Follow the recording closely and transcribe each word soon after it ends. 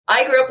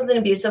I grew up with an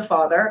abusive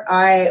father.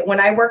 When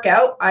I work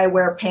out, I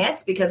wear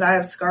pants because I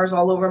have scars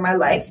all over my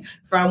legs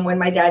from when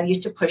my dad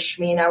used to push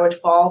me and I would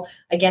fall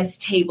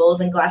against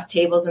tables and glass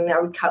tables and I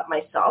would cut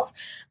myself.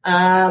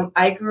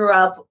 I grew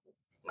up,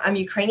 I'm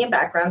Ukrainian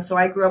background, so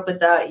I grew up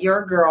with you're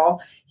a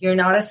girl, you're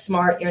not as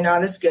smart, you're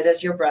not as good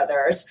as your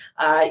brothers,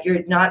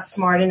 you're not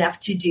smart enough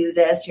to do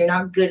this, you're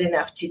not good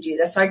enough to do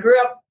this. So I grew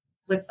up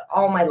with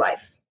all my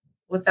life,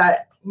 with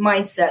that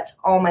mindset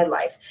all my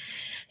life.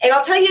 And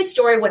I'll tell you a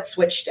story what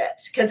switched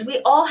it, because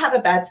we all have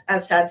a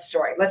sad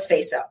story. Let's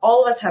face it.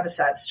 All of us have a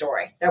sad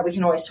story that we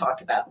can always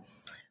talk about.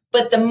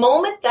 But the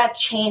moment that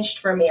changed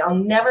for me, I'll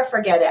never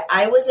forget it.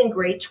 I was in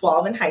grade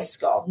 12 in high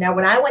school. Now,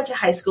 when I went to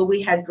high school,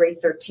 we had grade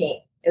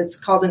 13. It's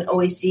called an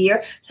OAC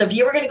year. So if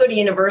you were going to go to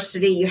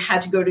university, you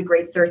had to go to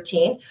grade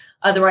 13.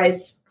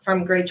 Otherwise,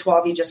 from grade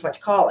 12, you just went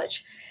to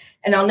college.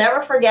 And I'll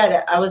never forget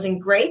it. I was in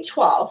grade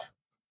 12.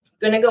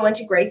 Going to go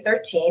into grade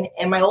 13,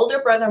 and my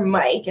older brother,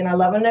 Mike, and I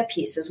love him to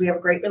pieces. We have a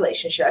great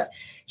relationship.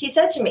 He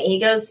said to me, he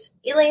goes,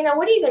 Elaina,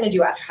 what are you going to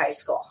do after high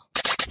school?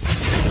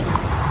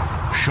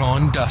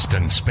 Sean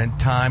Dustin spent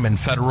time in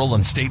federal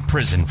and state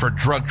prison for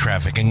drug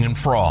trafficking and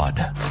fraud.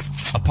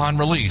 Upon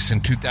release in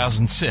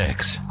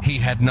 2006, he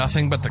had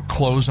nothing but the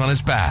clothes on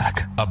his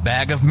back, a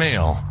bag of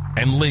mail,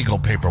 and legal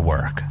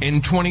paperwork.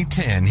 In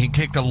 2010, he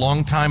kicked a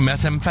long-time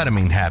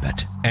methamphetamine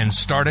habit and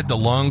started the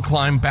long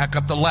climb back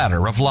up the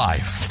ladder of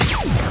life.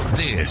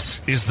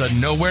 This is the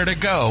Nowhere to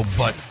Go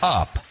But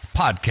Up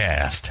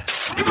podcast.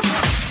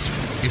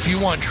 If you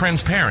want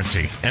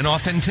transparency and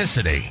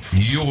authenticity,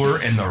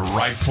 you're in the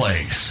right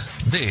place.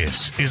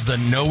 This is the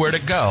Nowhere to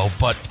Go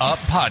But Up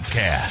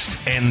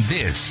podcast, and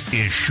this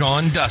is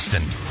Sean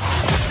Dustin.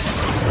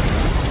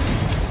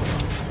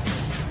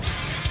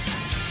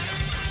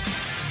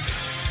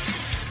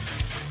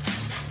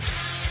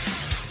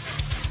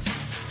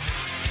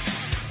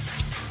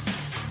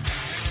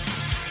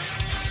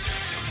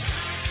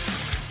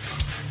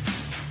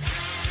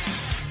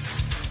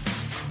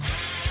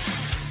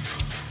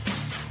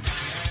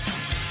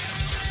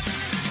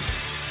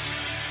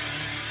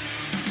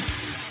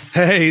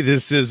 Hey,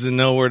 this is the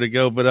Nowhere to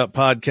Go But Up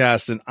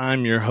podcast, and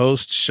I'm your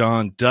host,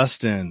 Sean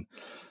Dustin.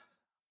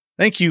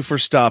 Thank you for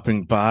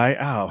stopping by.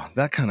 Ow,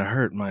 that kind of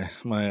hurt. My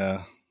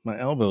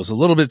elbow is a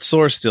little bit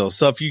sore still.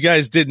 So if you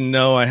guys didn't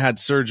know, I had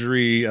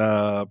surgery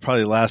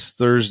probably last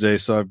Thursday,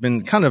 so I've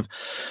been kind of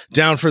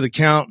down for the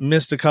count.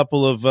 Missed a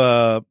couple of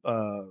what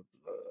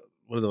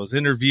are those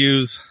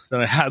interviews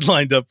that I had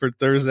lined up for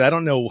Thursday. I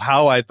don't know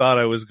how I thought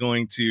I was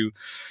going to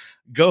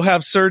go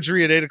have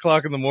surgery at 8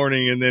 o'clock in the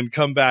morning and then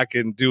come back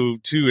and do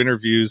 2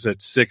 interviews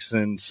at 6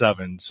 and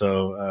 7.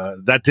 So,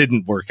 that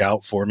didn't work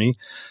out for me.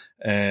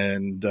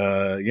 And,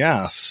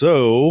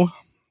 so,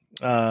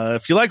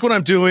 if you like what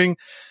I'm doing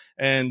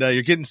and,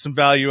 you're getting some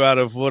value out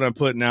of what I'm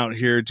putting out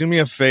here, do me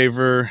a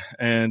favor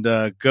and,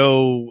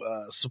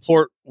 go,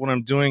 support what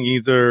I'm doing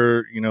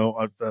either,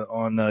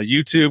 on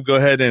YouTube. Go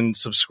ahead and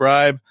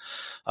subscribe.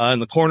 In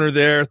the corner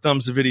there,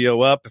 thumbs the video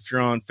up. If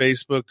you're on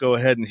Facebook, go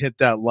ahead and hit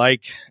that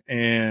like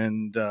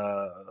and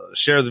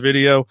share the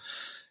video.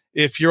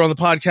 If you're on the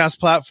podcast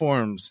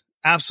platforms,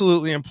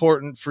 absolutely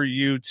important for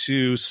you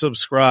to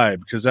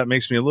subscribe because that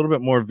makes me a little bit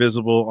more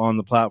visible on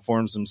the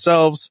platforms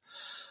themselves.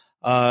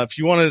 If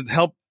you want to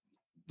help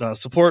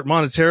support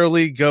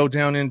monetarily, go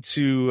down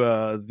into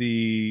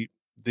the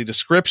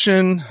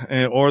description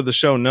or the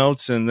show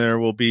notes, and there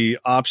will be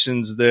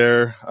options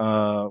there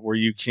where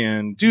you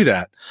can do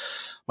that.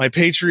 My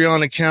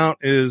Patreon account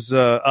is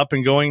up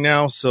and going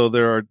now, so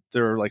there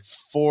are like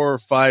 4 or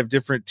 5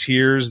 different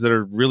tiers that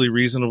are really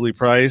reasonably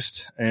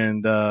priced.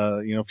 And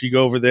if you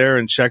go over there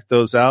and check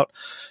those out,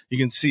 you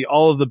can see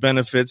all of the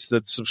benefits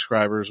that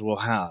subscribers will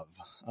have.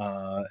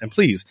 And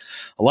please,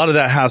 a lot of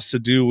that has to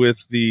do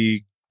with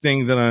the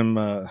thing that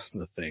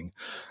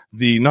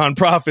the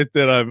nonprofit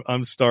that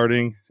I'm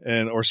starting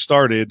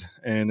started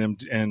and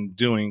am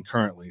doing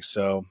currently.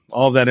 So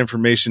all of that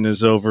information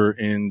is over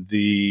in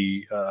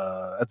the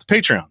at the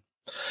Patreon.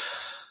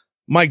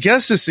 My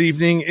guest this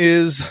evening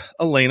is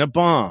Elaina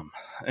Bahm,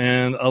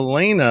 and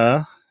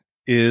Elaina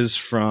is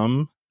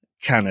from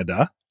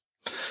Canada.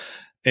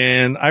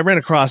 And I ran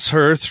across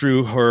her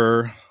through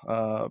her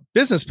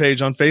business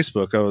page on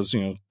Facebook. I was,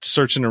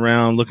 searching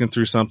around, looking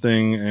through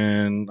something,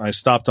 and I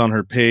stopped on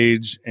her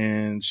page,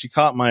 and she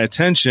caught my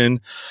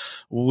attention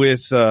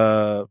with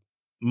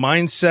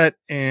mindset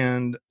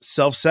and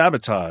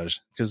self-sabotage,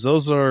 because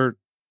those are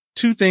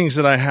 2 things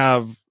that I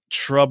have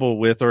trouble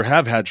with or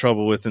have had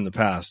trouble with in the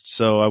past.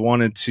 So I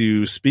wanted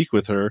to speak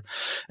with her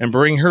and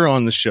bring her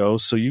on the show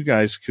so you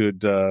guys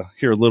could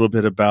hear a little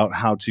bit about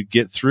how to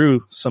get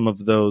through some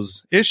of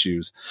those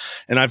issues.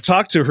 And I've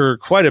talked to her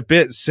quite a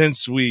bit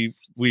since we've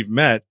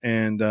met,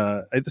 and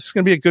this is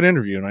going to be a good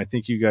interview, and I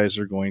think you guys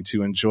are going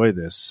to enjoy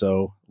this.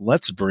 So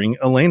let's bring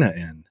Elaina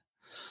in.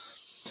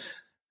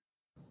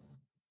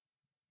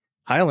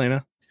 Hi,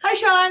 Elaina. Hi,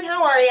 Sean.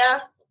 How are you?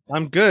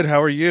 I'm good.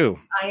 How are you?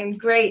 I am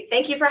great.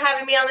 Thank you for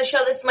having me on the show.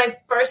 This is my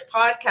first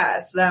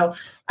podcast. So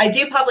I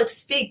do public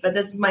speak, but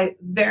this is my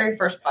very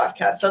first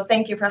podcast. So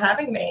thank you for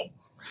having me.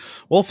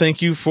 Well,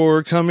 thank you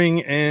for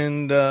coming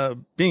and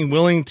being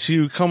willing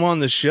to come on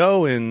the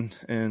show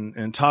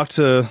and talk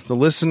to the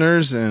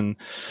listeners and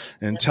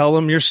tell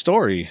them your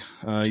story.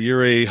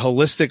 You're a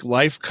holistic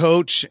life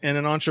coach and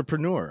an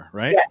entrepreneur,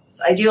 right?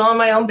 Yes, I do own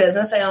my own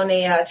business. I own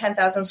a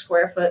 10,000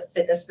 square foot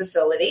fitness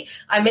facility.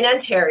 I'm in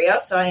Ontario,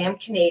 so I am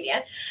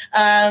Canadian.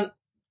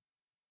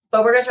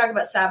 But we're going to talk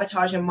about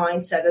sabotage and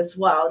mindset as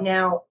well.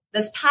 Now,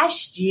 this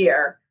past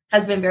year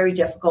has been very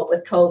difficult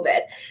with COVID.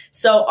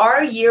 So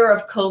our year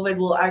of COVID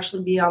will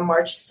actually be on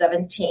March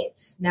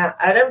 17th. Now,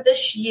 out of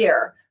this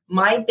year,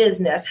 my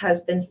business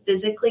has been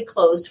physically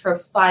closed for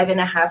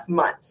 5.5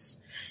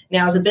 months.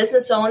 Now, as a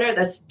business owner,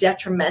 that's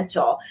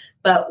detrimental,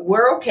 but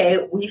we're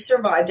okay. We've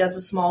survived as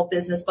a small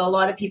business, but a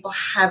lot of people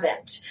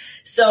haven't.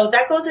 So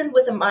that goes in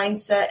with the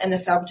mindset and the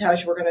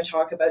sabotage we're going to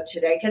talk about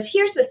today. Because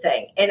here's the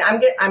thing, and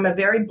I'm a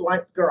very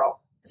blunt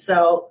girl.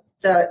 So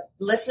the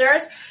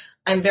listeners,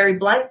 I'm very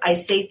blunt. I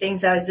say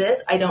things as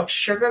is. I don't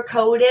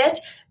sugarcoat it,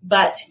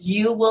 but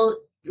you will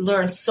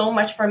learn so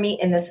much from me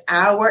in this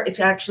hour.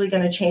 It's actually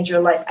going to change your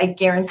life. I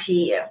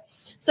guarantee you.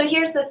 So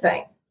here's the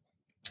thing.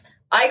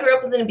 I grew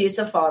up with an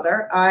abusive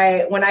father.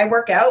 When I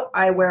work out,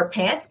 I wear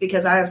pants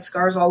because I have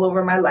scars all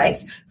over my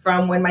legs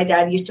from when my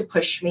dad used to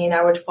push me and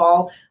I would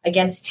fall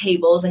against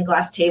tables and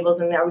glass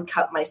tables and I would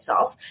cut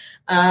myself.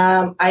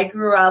 I'm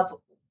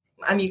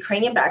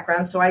Ukrainian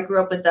background, so I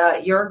grew up with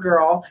you're a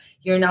girl,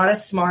 you're not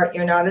as smart,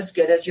 you're not as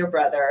good as your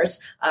brothers,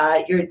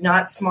 you're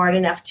not smart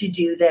enough to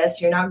do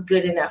this, you're not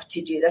good enough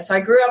to do this. So I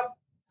grew up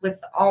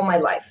with all my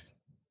life,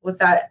 with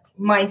that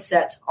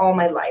mindset all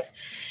my life.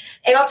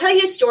 And I'll tell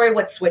you a story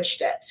what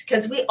switched it,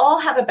 because we all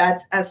have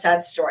a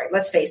sad story.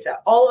 Let's face it,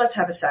 all of us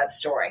have a sad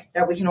story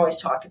that we can always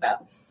talk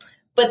about.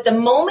 But the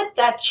moment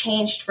that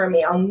changed for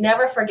me, I'll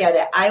never forget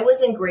it. I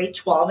was in grade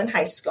 12 in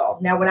high school.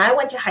 Now, when I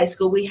went to high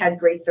school, we had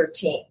grade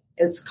 13.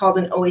 It's called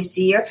an OAC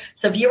year.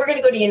 So if you were going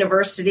to go to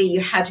university,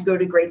 you had to go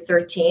to grade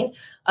 13.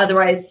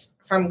 Otherwise,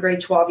 from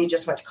grade 12, you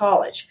just went to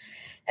college.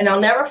 And I'll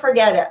never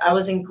forget it. I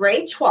was in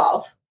grade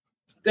 12,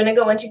 going to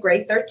go into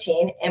grade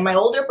 13. And my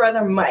older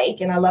brother,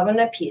 Mike, and I love him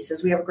to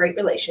pieces. We have a great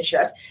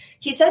relationship.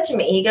 He said to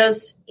me, he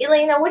goes,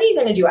 Elaina, what are you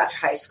going to do after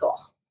high school?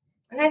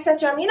 And I said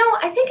to him,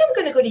 I think I'm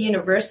going to go to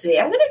university.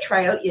 I'm going to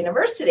try out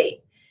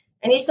university.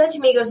 And he said to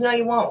me, he goes, no,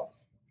 you won't.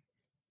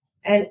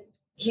 And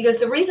he goes,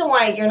 the reason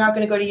why you're not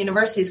going to go to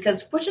university is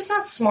because we're just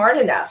not smart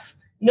enough.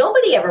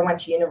 Nobody ever went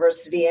to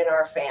university in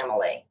our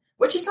family.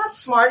 We're just not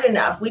smart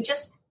enough. We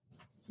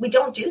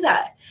don't do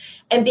that.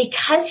 And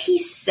because he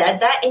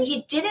said that, and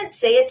he didn't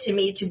say it to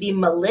me to be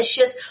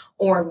malicious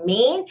or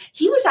mean,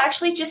 he was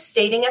actually just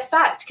stating a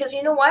fact. Because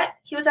you know what?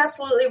 He was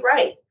absolutely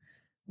right.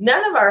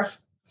 None of our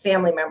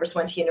family members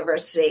went to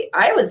university.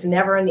 I was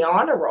never in the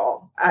honor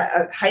roll,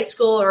 a high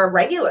school or a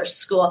regular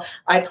school.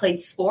 I played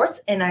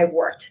sports and I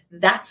worked.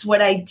 That's what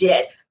I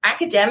did.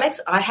 Academics,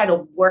 I had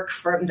to work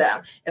from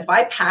them. If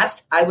I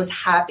passed, I was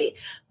happy.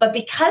 But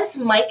because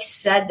Mike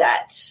said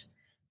that,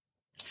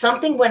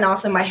 something went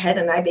off in my head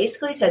and I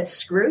basically said,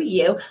 screw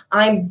you.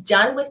 I'm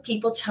done with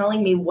people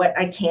telling me what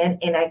I can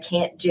and I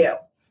can't do.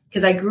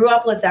 Because I grew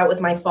up with that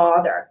with my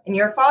father. And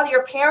your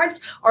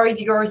parents are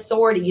your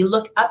authority. You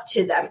look up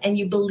to them and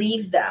you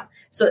believe them.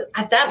 So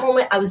at that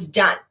moment, I was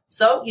done.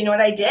 So you know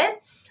what I did?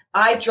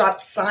 I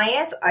dropped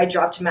science. I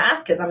dropped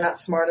math because I'm not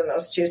smart in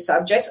those two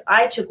subjects.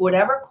 I took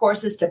whatever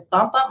courses to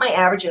bump up my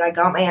average and I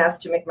got my ass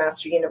to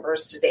McMaster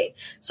University.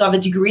 So I have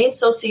a degree in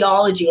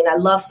sociology and I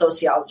love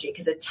sociology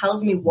because it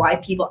tells me why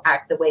people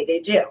act the way they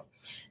do.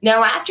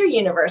 Now, after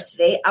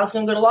university, I was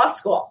going to go to law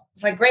school.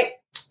 It's like, great.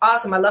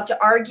 Awesome. I love to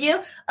argue.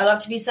 I love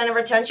to be center of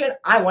attention.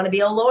 I want to be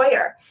a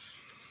lawyer.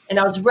 And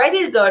I was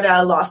ready to go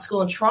to law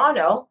school in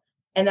Toronto.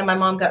 And then my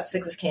mom got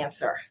sick with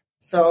cancer.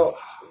 So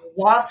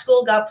law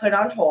school got put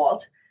on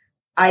hold.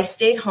 I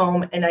stayed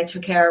home and I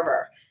took care of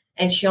her.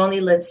 And she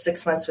only lived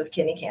 6 months with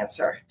kidney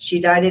cancer. She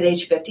died at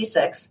age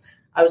 56.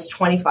 I was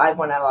 25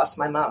 when I lost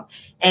my mom.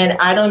 And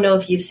I don't know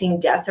if you've seen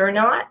death or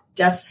not.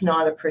 Death's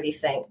not a pretty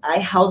thing. I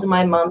held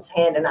my mom's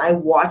hand and I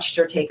watched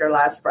her take her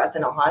last breath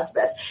in a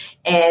hospice.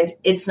 And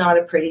it's not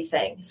a pretty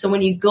thing. So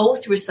when you go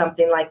through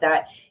something like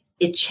that,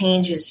 it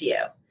changes you.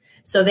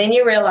 So then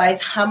you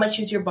realize how much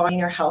is your body and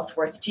your health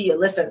worth to you.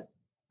 Listen,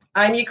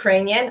 I'm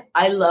Ukrainian.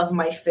 I love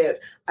my food.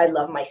 I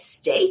love my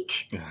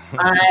steak.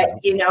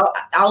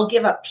 I'll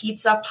give up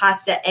pizza,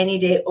 pasta any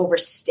day over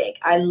steak.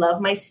 I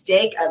love my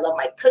steak. I love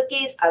my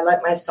cookies. I like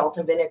my salt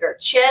and vinegar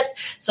chips.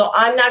 So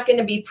I'm not going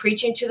to be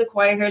preaching to the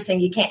choir here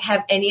saying you can't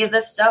have any of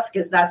this stuff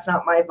because that's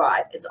not my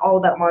vibe. It's all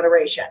about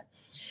moderation.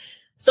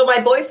 So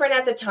my boyfriend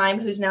at the time,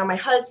 who's now my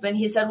husband,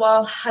 he said,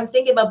 well, I'm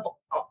thinking about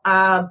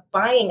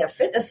buying a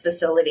fitness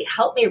facility.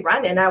 Help me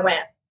run. And I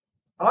went,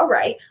 all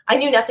right. I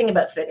knew nothing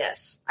about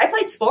fitness. I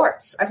played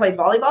sports. I played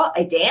volleyball.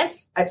 I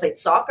danced. I played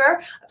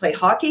soccer. I played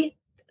hockey.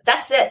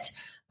 That's it.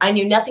 I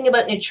knew nothing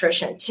about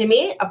nutrition. To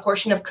me, a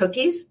portion of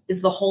cookies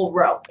is the whole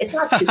row. It's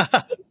not 2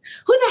 cookies.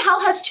 Who the hell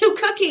has 2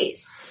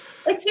 cookies?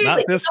 Like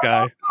seriously. Not this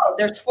guy.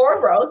 There's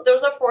 4 rows.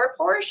 Those are 4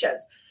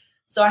 portions.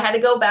 So I had to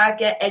go back,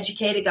 get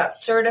educated, got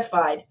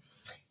certified.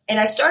 And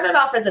I started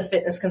off as a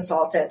fitness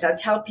consultant. I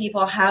tell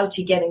people how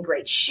to get in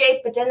great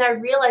shape, but then I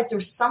realized there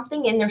was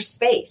something in their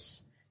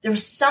space. There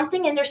was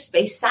something in their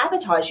space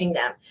sabotaging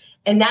them.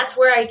 And that's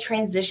where I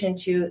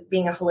transitioned to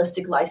being a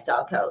holistic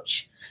lifestyle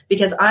coach,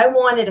 because I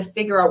wanted to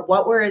figure out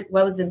what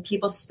was in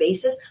people's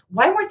spaces.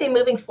 Why weren't they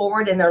moving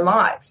forward in their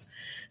lives?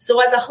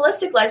 So as a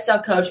holistic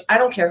lifestyle coach, I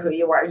don't care who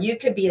you are. You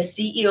could be a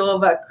CEO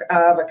of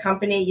a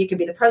company. You could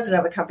be the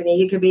president of a company.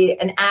 You could be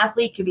an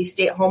athlete, could be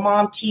stay-at-home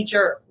mom,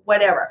 teacher,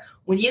 whatever.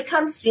 When you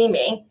come see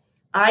me,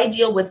 I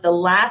deal with the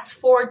last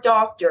 4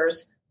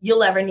 doctors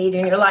you'll ever need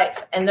in your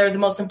life. And they're the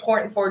most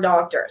important 4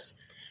 doctors.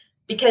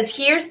 Because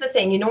here's the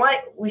thing. You know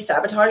why we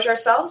sabotage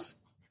ourselves?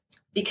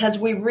 Because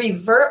we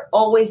revert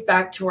always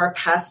back to our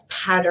past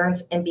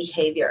patterns and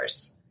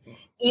behaviors.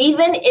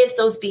 Even if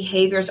those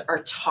behaviors are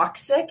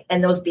toxic,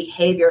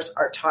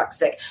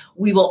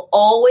 we will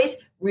always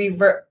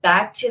revert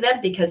back to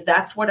them because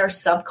that's what our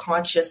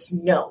subconscious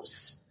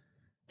knows.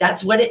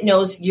 That's what it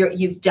knows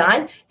you've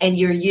done, and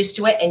you're used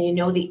to it, and you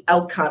know the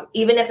outcome.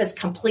 Even if it's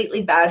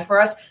completely bad for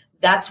us,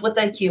 that's what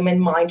the human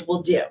mind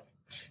will do.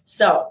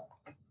 So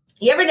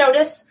you ever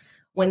notice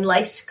when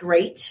life's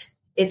great,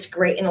 it's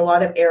great in a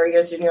lot of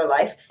areas in your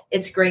life.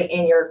 It's great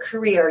in your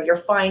career, your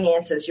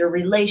finances, your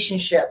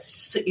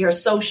relationships, your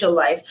social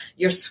life,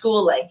 your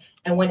schooling.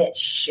 And when it's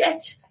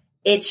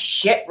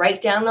shit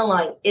right down the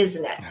line,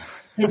 isn't it?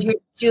 Because you're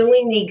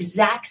doing the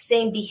exact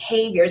same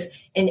behaviors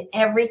in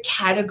every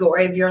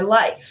category of your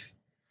life.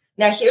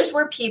 Now, here's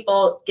where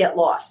people get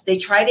lost. They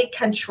try to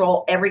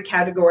control every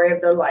category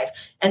of their life.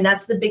 And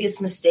that's the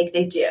biggest mistake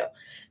they do.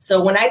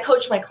 So when I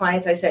coach my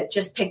clients, I said,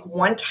 just pick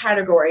one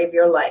category of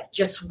your life,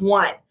 just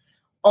one.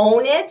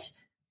 Own it,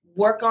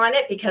 work on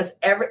it, because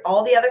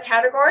all the other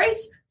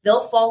categories,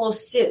 they'll follow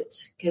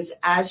suit. Because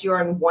as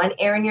you're in one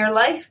area in your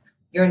life,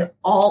 you're in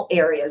all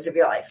areas of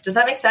your life. Does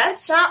that make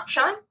sense,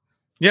 Sean?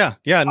 Yeah.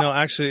 No,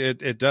 actually,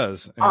 it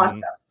does.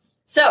 Awesome.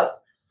 So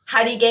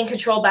how do you gain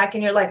control back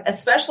in your life,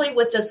 especially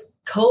with this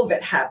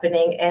COVID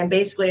happening and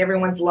basically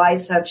everyone's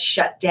lives have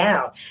shut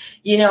down?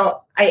 You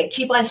know, I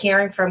keep on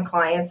hearing from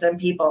clients and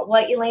people,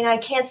 well, Elaina, I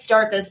can't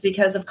start this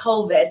because of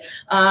COVID.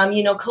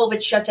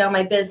 COVID shut down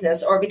my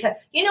business, or because,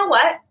 you know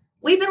what?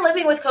 We've been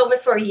living with COVID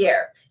for a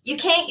year. You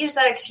can't use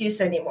that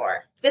excuse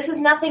anymore. This is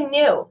nothing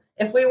new.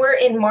 If we were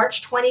in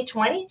March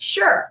 2020,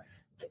 sure,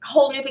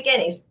 whole new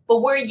beginnings,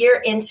 but we're a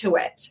year into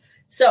it.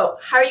 So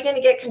how are you going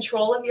to get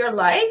control of your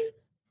life?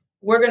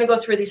 We're going to go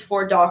through these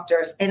 4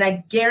 doctors. And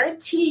I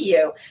guarantee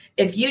you,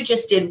 if you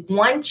just did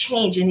one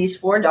change in these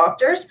 4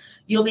 doctors,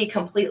 you'll be a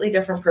completely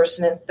different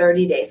person in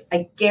 30 days.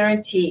 I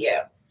guarantee you.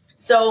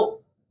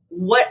 So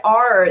what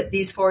are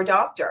these 4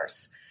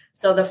 doctors?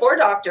 So the 4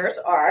 doctors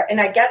are,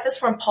 and I get this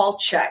from Paul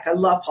Chek. I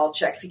love Paul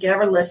Chek. If you can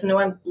ever listen to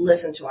him,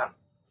 listen to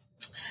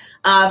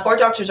him. 4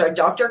 doctors are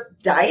Dr.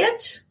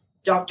 Diet,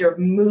 Dr.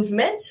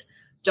 Movement,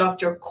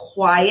 Dr.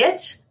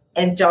 Quiet,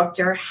 and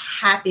Dr.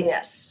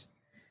 Happiness.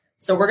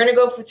 So we're going to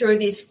go through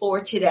these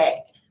 4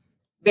 today.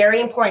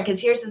 Very important,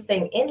 because here's the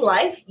thing. In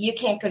life, you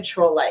can't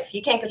control life.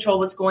 You can't control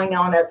what's going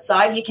on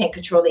outside. You can't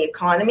control the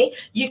economy.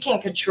 You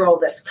can't control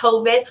this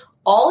COVID.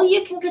 All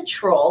you can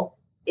control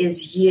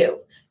is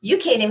you. You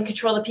can't even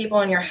control the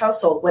people in your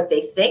household, what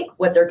they think,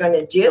 what they're going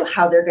to do,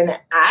 how they're going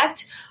to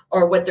act,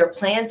 or what their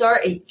plans are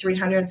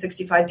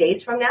 365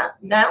 days from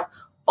now.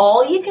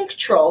 All you can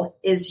control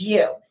is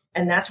you.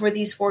 And that's where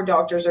these 4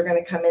 doctors are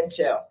going to come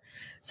into.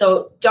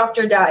 So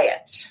Dr.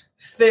 Diet.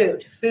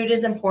 Food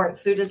is important.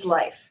 Food is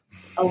life.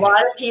 A lot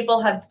of people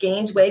have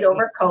gained weight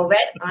over COVID.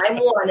 I'm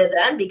one of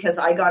them because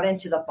I got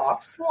into the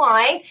boxed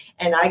wine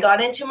and I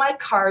got into my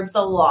carbs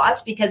a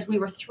lot because we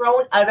were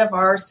thrown out of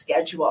our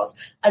schedules,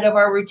 out of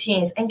our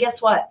routines. And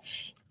guess what?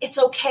 It's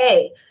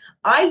okay.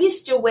 I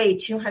used to weigh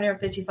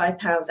 255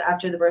 pounds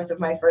after the birth of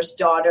my first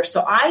daughter.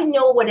 So I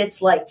know what it's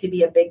like to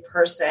be a big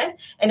person,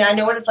 and I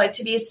know what it's like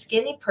to be a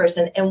skinny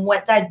person and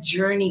what that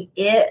journey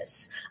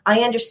is.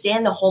 I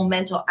understand the whole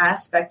mental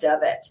aspect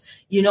of it.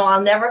 You know,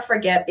 I'll never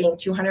forget being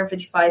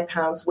 255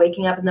 pounds,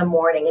 waking up in the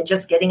morning and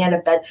just getting out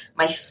of bed.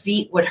 My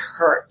feet would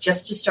hurt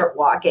just to start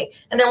walking.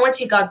 And then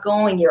once you got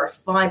going, you're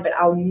fine, but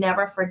I'll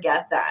never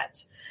forget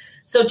that.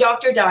 So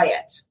Dr.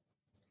 Diet,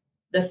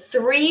 the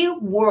 3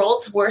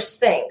 world's worst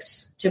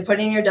things to put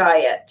in your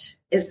diet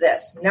is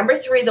this. Number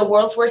 3, the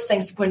world's worst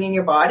things to put in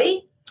your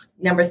body.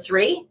 Number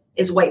 3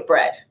 is white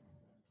bread.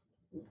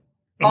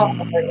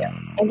 Awful for you.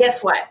 And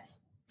guess what?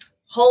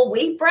 Whole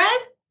wheat bread,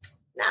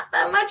 not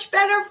that much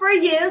better for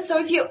you. So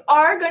if you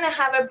are going to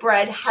have a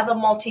bread, have a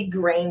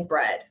multi-grain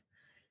bread.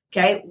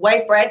 Okay?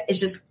 White bread is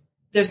just,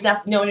 there's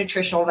no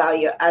nutritional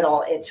value at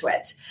all into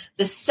it.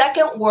 The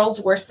second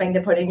world's worst thing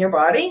to put in your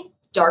body,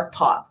 dark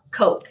pop,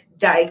 Coke,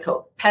 Diet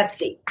Coke,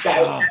 Pepsi,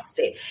 Diet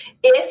Pepsi.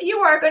 If you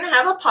are going to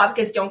have a pop,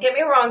 because don't get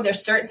me wrong,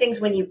 there's certain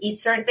things when you eat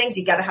certain things,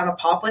 you got to have a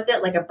pop with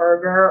it, like a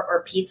burger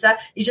or pizza.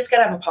 You just got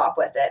to have a pop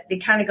with it. They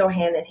kind of go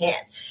hand in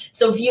hand.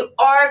 So if you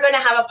are going to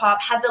have a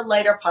pop, have the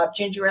lighter pop,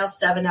 ginger ale,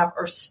 7-Up,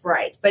 or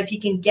Sprite. But if you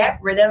can get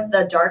rid of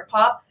the dark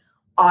pop,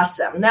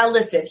 awesome. Now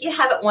listen, if you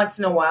have it once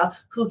in a while,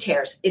 who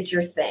cares? It's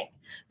your thing.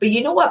 But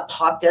you know what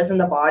pop does in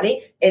the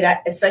body? It,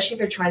 especially if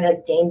you're trying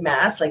to gain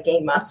mass, like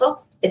gain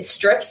muscle, it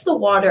strips the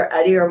water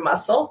out of your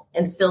muscle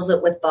and fills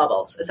it with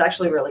bubbles. It's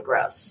actually really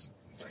gross.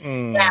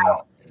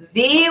 Now,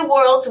 the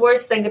world's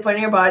worst thing to put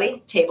in your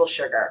body, table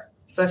sugar.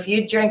 So if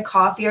you drink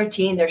coffee or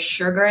tea and there's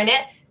sugar in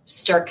it,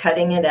 start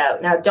cutting it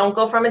out. Now, don't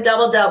go from a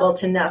double-double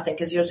to nothing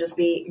because you'll just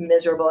be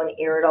miserable and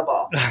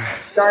irritable.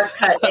 Start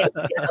cutting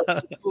it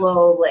out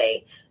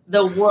slowly.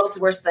 The world's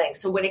worst thing.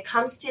 So when it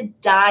comes to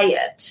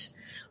diet,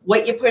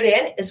 what you put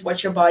in is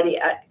what your body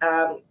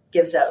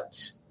gives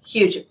out.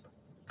 Huge.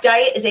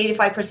 Diet is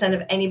 85%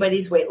 of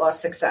anybody's weight loss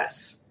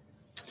success.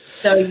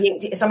 So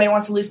if somebody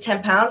wants to lose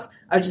 10 pounds,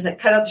 I would just say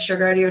cut out the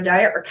sugar out of your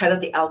diet or cut out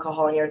the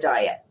alcohol in your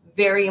diet.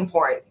 Very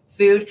important.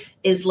 Food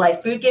is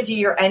life. Food gives you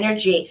your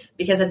energy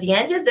because at the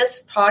end of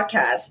this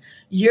podcast,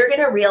 you're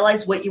going to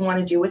realize what you want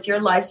to do with your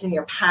lives and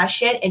your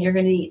passion, and you're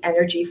going to need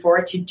energy for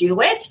it to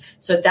do it.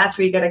 So that's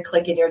where you got to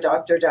click in your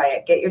doctor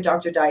diet. Get your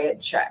doctor diet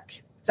in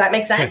check. Does that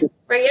make sense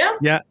for you?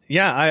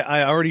 Yeah.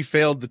 I already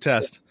failed the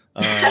test.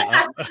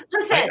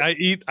 Listen, I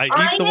eat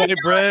the white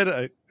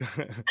bread.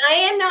 I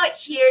am not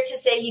here to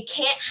say you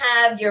can't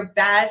have your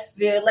bad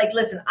food. Like,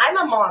 listen, I'm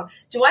a mom.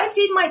 Do I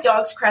feed my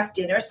dogs Kraft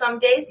dinner some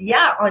days?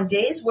 Yeah. On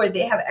days where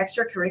they have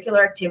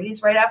extracurricular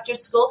activities right after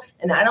school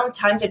and I don't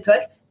have time to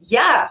cook.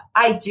 Yeah,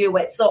 I do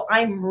it. So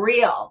I'm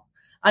real.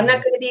 I'm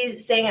not going to be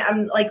saying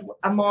I'm like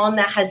a mom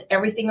that has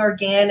everything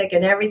organic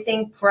and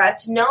everything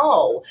prepped.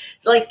 No,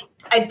 like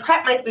I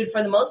prep my food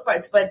for the most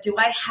parts, but do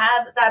I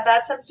have that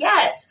bad stuff?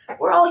 Yes,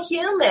 we're all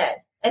human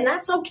and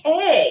that's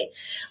okay.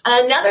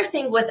 Another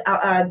thing with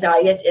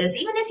diet is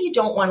even if you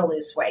don't want to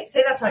lose weight,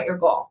 say that's not your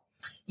goal,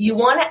 you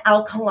want to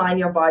alkaline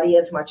your body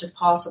as much as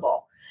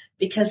possible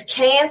because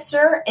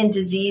cancer and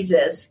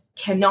diseases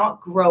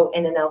cannot grow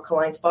in an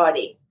alkaline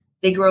body.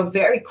 They grow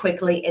very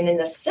quickly in an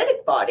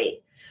acidic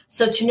body.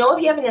 So to know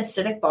if you have an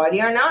acidic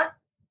body or not,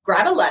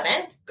 grab a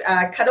lemon,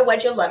 cut a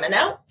wedge of lemon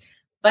out,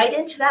 bite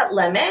into that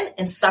lemon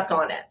and suck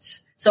on it.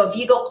 So if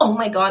you go, oh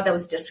my God, that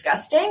was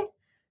disgusting,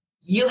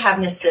 you have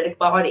an acidic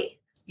body.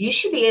 You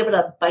should be able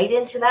to bite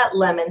into that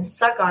lemon,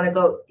 suck on it,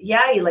 go,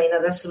 yeah,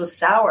 Elaina, this was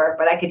sour,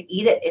 but I could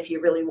eat it if you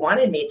really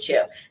wanted me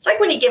to. It's like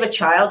when you give a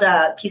child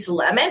a piece of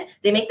lemon,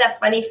 they make that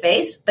funny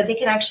face, but they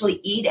can actually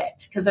eat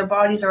it because their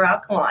bodies are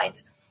alkaline.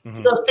 Mm-hmm.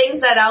 So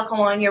things that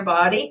alkaline your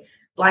body,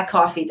 black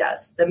coffee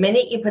does. The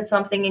minute you put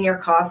something in your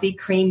coffee,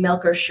 cream,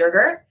 milk, or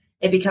sugar,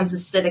 it becomes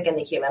acidic in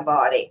the human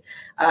body.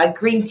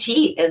 Green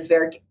tea is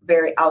very,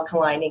 very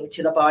alkalining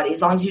to the body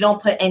as long as you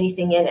don't put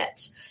anything in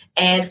it.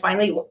 And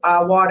finally,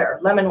 water,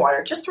 lemon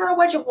water. Just throw a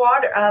wedge of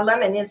water,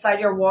 lemon inside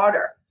your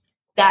water.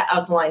 That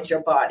alkalines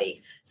your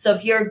body. So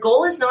if your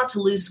goal is not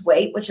to lose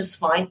weight, which is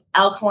fine,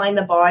 alkaline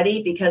the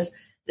body because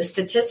the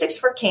statistics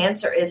for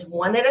cancer is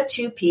 1 out of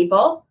 2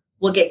 people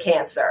will get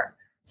cancer.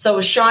 So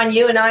with Sean,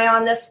 you and I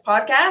on this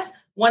podcast,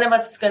 one of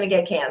us is going to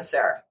get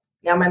cancer.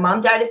 Now, my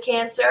mom died of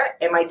cancer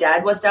and my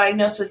dad was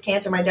diagnosed with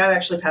cancer. My dad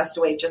actually passed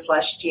away just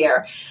last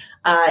year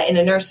in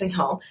a nursing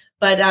home.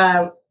 But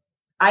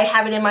I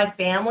have it in my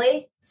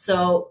family.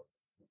 So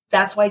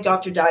that's why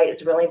Dr. Diet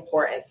is really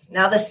important.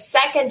 Now, the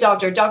second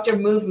Dr.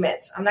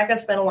 Movement. I'm not going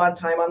to spend a lot of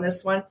time on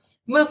this one.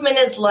 Movement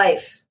is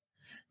life.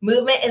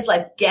 Movement is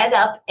life. Get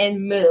up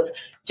and move.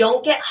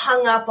 Don't get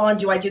hung up on,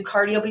 do I do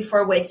cardio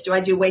before weights? Do I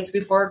do weights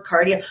before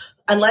cardio?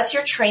 Unless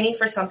you're training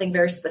for something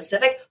very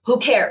specific, who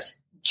cares?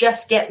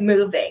 Just get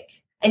moving.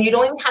 And you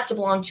don't even have to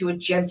belong to a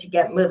gym to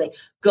get moving.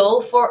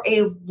 Go for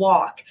a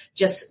walk.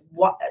 Just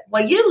walk.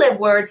 Well, you live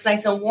where it's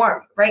nice and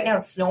warm. Right now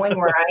it's snowing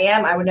where I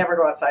am. I would never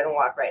go outside and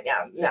walk right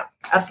now. No,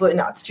 absolutely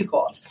not. It's too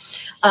cold.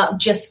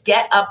 Just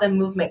get up and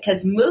movement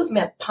because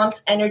movement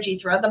pumps energy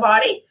throughout the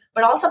body,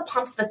 but also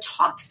pumps the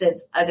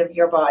toxins out of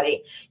your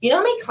body. You know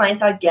how many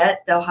clients I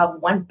get, they'll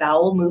have one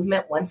bowel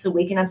movement once a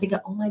week. And I'm thinking,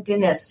 oh my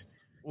goodness,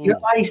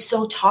 your body's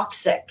so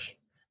toxic.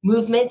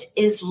 Movement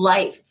is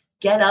life.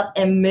 Get up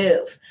and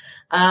move.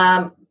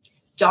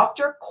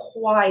 Dr.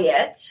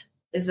 Quiet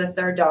is the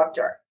third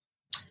doctor.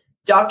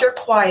 Dr.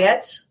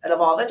 Quiet, out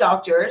of all the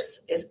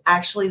doctors, is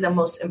actually the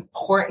most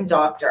important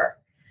doctor.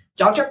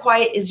 Dr.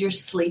 Quiet is your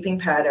sleeping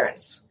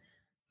patterns.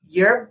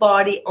 Your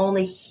body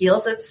only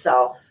heals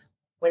itself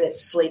when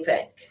it's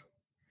sleeping.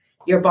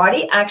 Your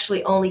body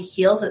actually only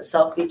heals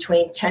itself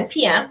between 10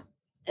 p.m.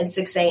 and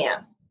 6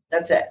 a.m.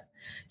 That's it.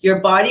 Your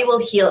body will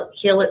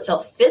heal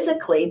itself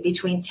physically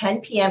between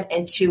 10 p.m.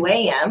 and 2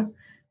 a.m.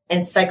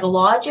 and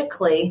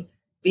psychologically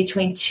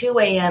between 2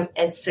 a.m.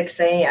 and 6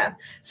 a.m.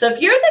 So if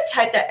you're the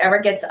type that ever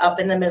gets up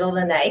in the middle of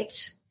the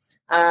night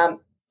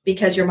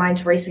because your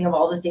mind's racing of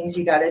all the things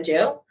you got to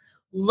do,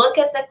 look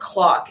at the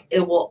clock.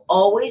 It will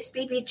always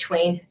be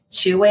between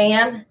 2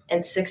 a.m.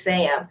 and 6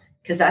 a.m.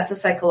 because that's the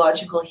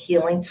psychological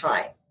healing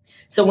time.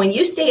 So when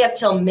you stay up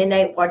till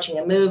midnight watching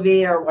a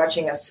movie or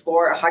watching a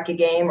sport, a hockey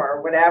game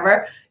or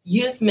whatever,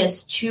 you've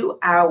missed 2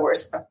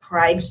 hours of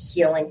prime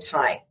healing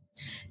time.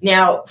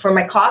 Now, for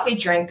my coffee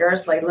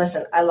drinkers, like,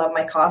 listen, I love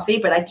my coffee,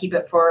 but I keep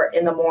it for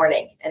in the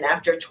morning. And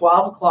after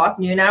 12 o'clock,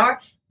 noon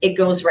hour, it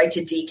goes right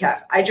to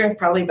decaf. I drink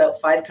probably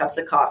about 5 cups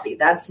of coffee.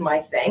 That's my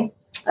thing.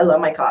 I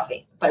love my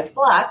coffee, but it's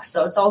black,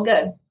 so it's all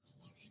good.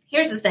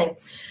 Here's the thing.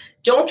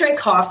 Don't drink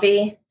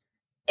coffee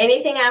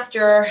anything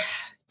after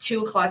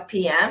 2 o'clock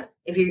p.m.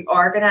 If you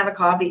are going to have a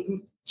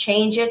coffee,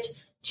 change it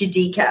to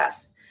decaf.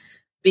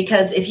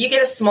 Because if you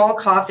get a small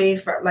coffee,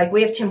 like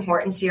we have Tim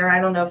Hortons here. I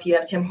don't know if you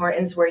have Tim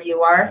Hortons where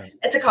you are.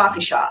 It's a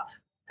coffee shop.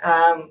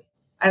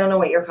 I don't know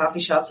what your coffee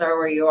shops are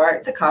where you are.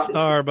 It's a coffee.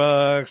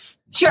 Starbucks.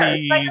 Sure,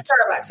 it's like a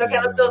Starbucks. Okay,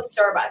 let's go with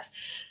Starbucks.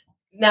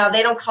 Now,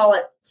 they don't call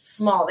it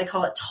small. They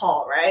call it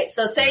tall, right?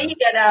 So say you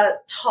get a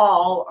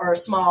tall or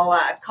small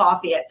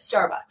coffee at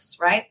Starbucks,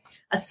 right?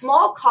 A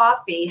small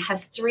coffee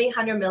has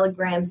 300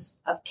 milligrams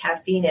of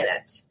caffeine in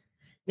it.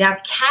 Now,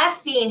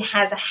 caffeine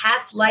has a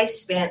half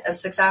lifespan of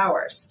 6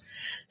 hours.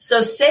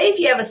 So say if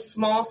you have a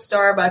small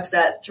Starbucks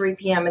at 3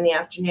 p.m. in the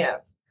afternoon,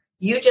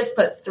 you just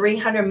put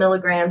 300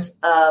 milligrams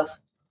of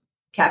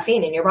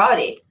caffeine in your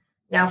body.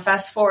 Now,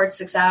 fast forward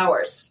 6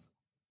 hours.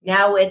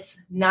 Now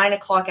it's 9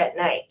 o'clock at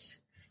night.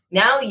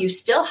 Now you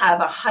still have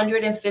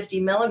 150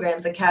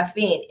 milligrams of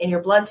caffeine in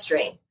your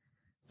bloodstream.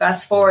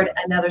 Fast forward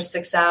another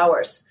 6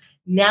 hours.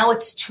 Now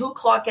it's 2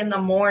 o'clock in the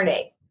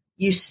morning.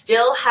 You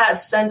still have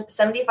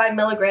 75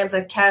 milligrams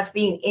of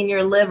caffeine in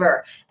your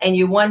liver, and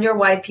you wonder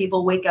why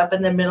people wake up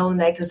in the middle of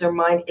the night because their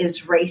mind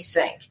is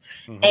racing.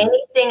 Mm-hmm.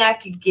 Anything I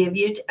could give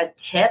you a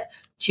tip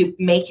to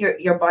make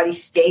your body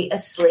stay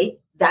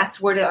asleep,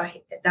 that's where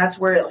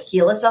it'll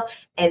heal itself,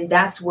 and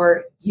that's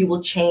where you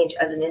will change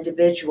as an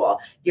individual.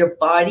 Your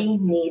body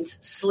needs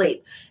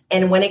sleep.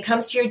 And when it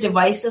comes to your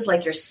devices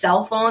like your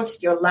cell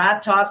phones, your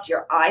laptops,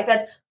 your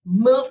iPads,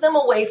 move them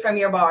away from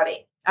your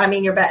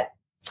bed.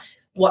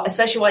 Well,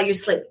 especially while you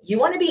sleep. You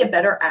want to be a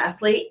better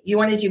athlete. You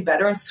want to do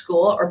better in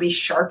school or be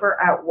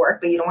sharper at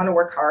work, but you don't want to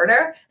work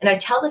harder. And I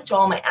tell this to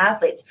all my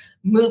athletes,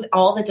 move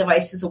all the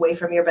devices away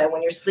from your bed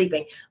when you're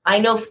sleeping. I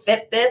know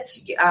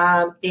Fitbits,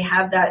 they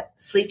have that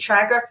sleep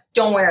tracker.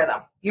 Don't wear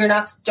them.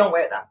 Don't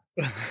wear them.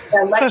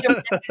 The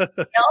electromagnetic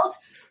field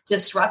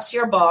disrupts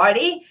your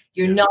body.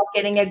 You're not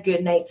getting a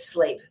good night's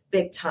sleep,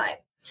 big time.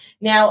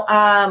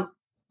 Now,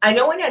 I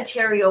know in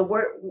Ontario,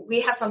 we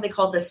have something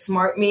called the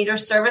smart meter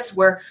service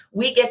where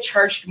we get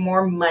charged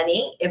more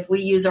money if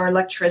we use our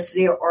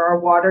electricity or our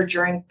water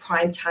during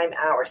prime time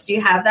hours. Do you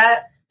have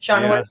that,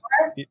 Sean?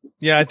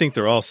 Yeah, I think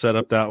they're all set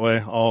up that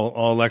way,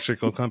 all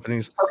electrical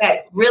companies.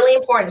 Okay, really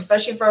important,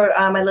 especially for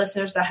my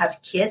listeners that have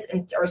kids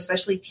or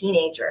especially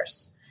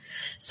teenagers.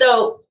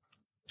 So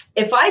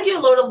if I do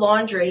a load of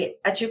laundry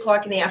at 2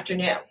 o'clock in the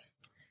afternoon,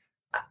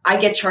 I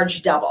get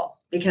charged double,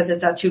 because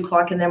it's at 2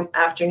 o'clock in the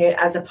afternoon,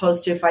 as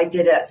opposed to if I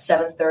did it at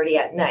 7:30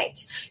 at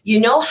night. You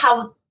know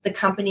how the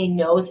company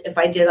knows if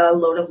I did a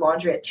load of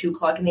laundry at 2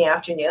 o'clock in the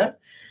afternoon?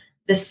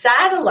 The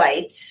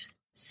satellite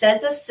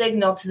sends a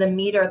signal to the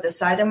meter at the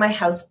side of my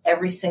house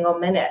every single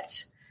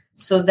minute.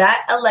 So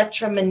that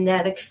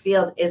electromagnetic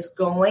field is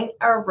going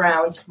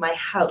around my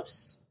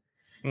house.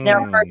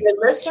 Now, for your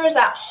listeners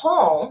at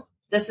home,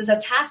 this is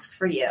a task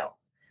for you.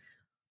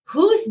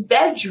 Whose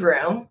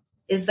bedroom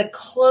is the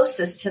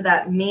closest to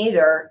that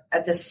meter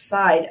at the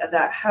side of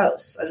that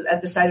house,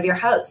 at the side of your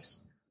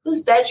house?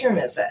 Whose bedroom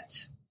is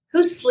it?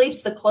 Who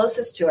sleeps the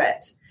closest to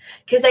it?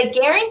 Because I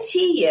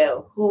guarantee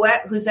you,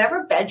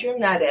 whoever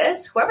bedroom that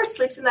is, whoever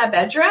sleeps in that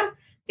bedroom,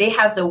 they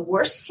have the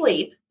worst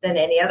sleep than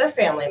any other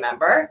family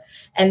member,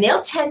 and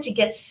they'll tend to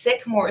get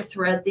sick more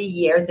throughout the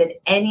year than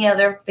any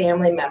other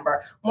family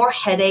member. More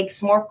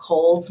headaches, more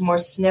colds, more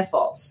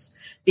sniffles.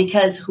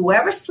 Because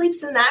whoever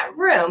sleeps in that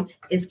room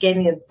is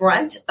getting the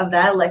brunt of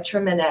that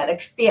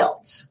electromagnetic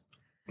field.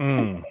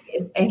 And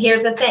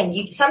here's the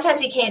thing.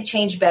 Sometimes you can't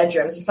change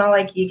bedrooms. It's not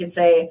like you could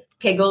say,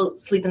 okay, go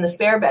sleep in the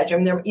spare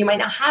bedroom. You might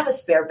not have a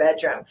spare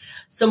bedroom.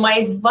 So my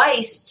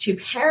advice to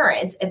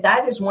parents, if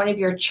that is one of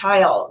your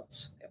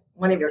children's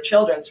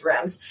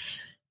rooms,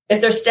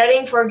 if they're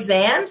studying for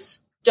exams,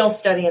 don't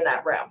study in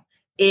that room.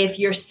 If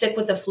you're sick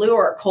with the flu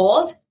or a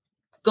cold,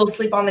 go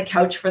sleep on the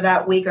couch for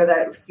that week or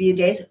that few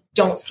days.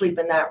 Don't sleep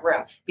in that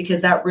room,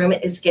 because that room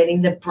is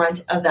getting the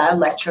brunt of that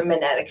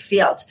electromagnetic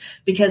field.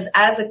 Because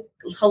as a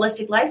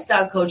holistic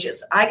lifestyle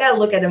coaches, I got to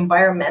look at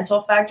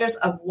environmental factors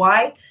of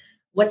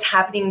what's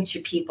happening to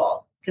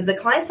people. Because the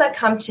clients that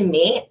come to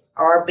me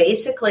are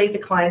basically the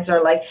clients that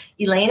are like,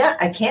 Elaina,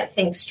 I can't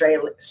think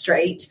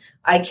straight.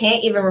 I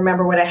can't even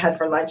remember what I had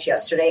for lunch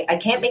yesterday. I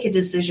can't make a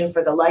decision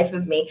for the life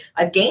of me.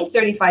 I've gained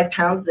 35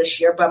 pounds this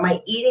year, but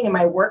my eating and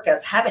my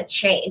workouts haven't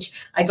changed.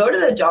 I go to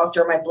the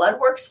doctor. My blood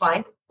works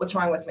fine. What's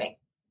wrong with me?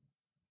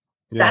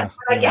 Yeah, that's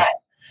what I get.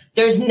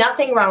 There's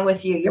nothing wrong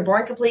with you. You're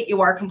born complete.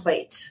 You are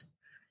complete.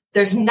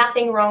 There's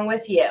nothing wrong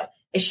with you.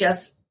 It's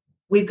just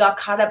we've got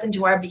caught up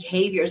into our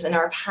behaviors and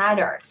our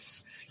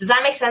patterns. Does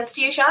that make sense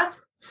to you, Sean?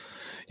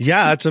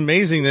 Yeah, it's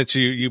amazing that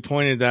you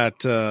pointed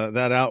that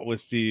out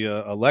with the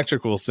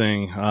electrical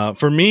thing.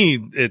 For me,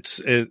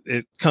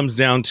 it comes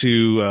down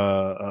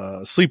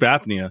to sleep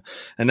apnea,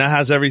 and that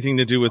has everything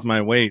to do with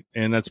my weight.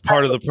 And that's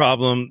part of the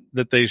problem,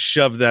 that they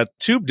shoved that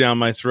tube down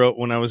my throat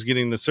when I was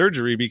getting the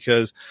surgery,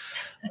 because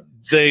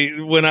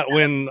when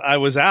I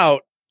was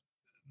out,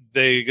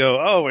 they go,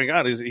 oh my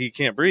God, he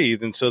can't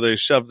breathe, and so they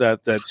shoved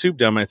that tube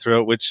down my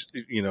throat, which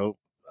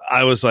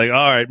I was like,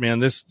 all right,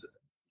 man,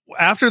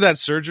 after that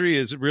surgery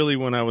is really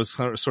when I was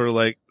sort of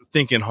like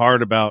thinking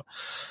hard about,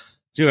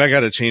 dude, I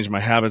got to change my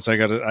habits. I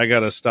got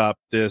to stop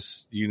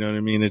this. You know what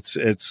I mean?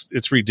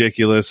 It's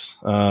ridiculous,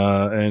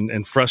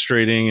 and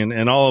frustrating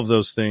and all of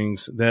those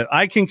things that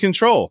I can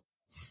control.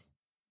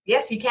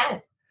 Yes, you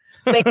can.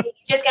 But you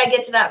just got to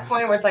get to that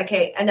point where it's like,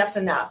 hey, enough's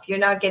enough. You're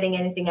not getting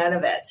anything out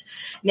of it.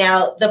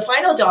 Now, the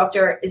final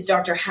doctor is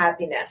Dr.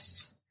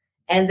 Happiness.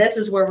 And this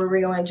is where we're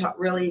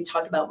really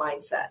talk about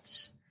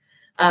mindset.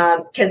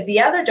 Because the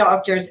other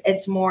doctors,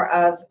 it's more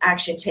of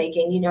action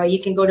taking. You know,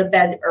 you can go to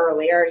bed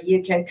earlier.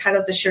 You can cut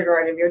out the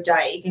sugar out of your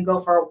diet. You can go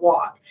for a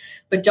walk.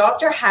 But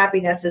Dr.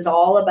 Happiness is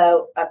all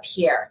about up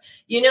here.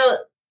 You know,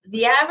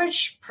 the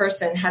average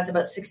person has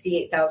about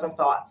 68,000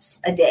 thoughts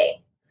a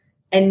day.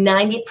 And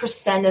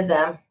 90% of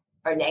them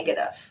are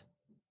negative.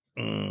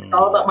 It's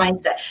all about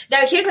mindset.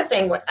 Now, here's the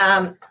thing.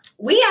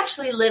 We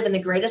actually live in the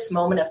greatest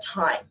moment of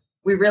time.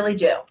 We really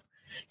do.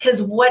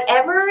 Because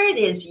whatever it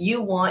is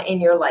you want in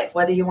your life,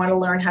 whether you want to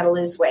learn how to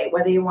lose weight,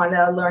 whether you want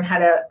to learn how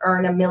to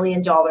earn $1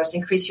 million,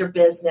 increase your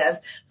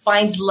business,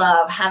 find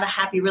love, have a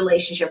happy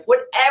relationship,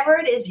 whatever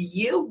it is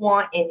you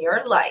want in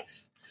your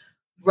life,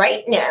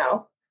 right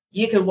now,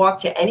 you could walk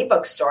to any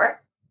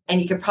bookstore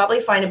and you could probably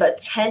find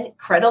about 10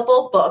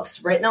 credible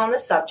books written on the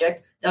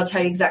subject. They'll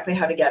tell you exactly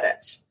how to get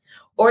it.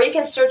 Or you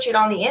can search it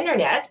on the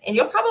internet and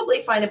you'll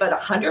probably find about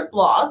 100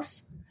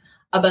 blogs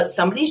about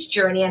somebody's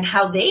journey and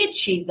how they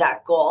achieved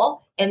that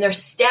goal and their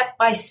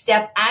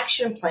step-by-step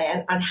action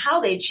plan on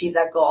how they achieve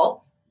that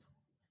goal.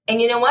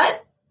 And you know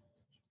what?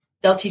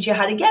 They'll teach you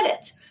how to get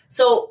it.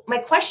 So my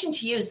question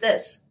to you is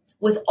this.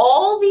 With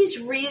all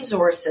these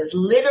resources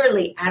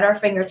literally at our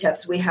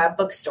fingertips, we have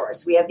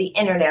bookstores, we have the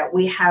internet,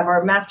 we have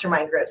our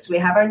mastermind groups, we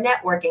have our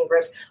networking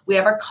groups, we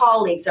have our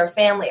colleagues, our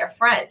family, our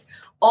friends,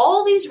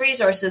 all these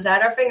resources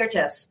at our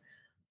fingertips.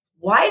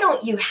 Why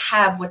don't you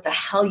have what the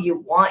hell you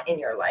want in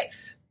your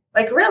life?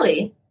 Like,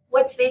 really,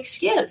 what's the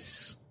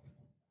excuse?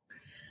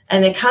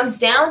 And it comes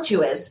down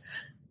to is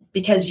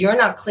because you're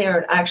not clear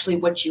on actually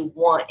what you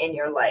want in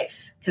your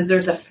life, because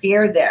there's a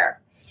fear there.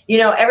 You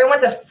know,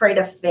 everyone's afraid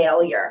of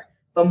failure,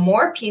 but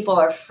more people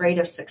are afraid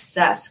of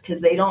success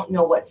because they don't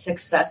know what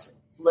success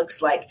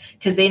looks like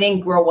because they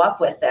didn't grow up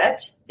with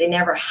it. They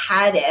never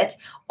had it.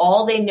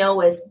 All they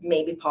know is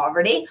maybe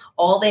poverty.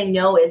 All they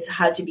know is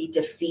how to be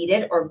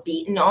defeated or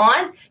beaten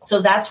on. So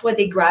that's what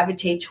they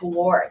gravitate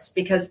towards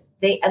because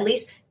they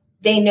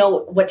know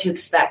what to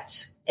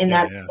expect in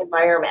that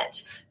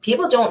environment.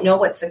 People don't know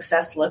what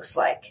success looks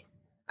like.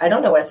 I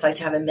don't know what it's like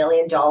to have $1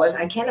 million.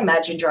 I can't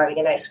imagine driving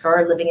a nice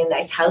car, living in a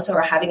nice house,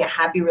 or having a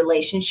happy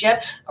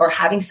relationship, or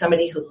having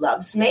somebody who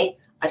loves me.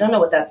 I don't know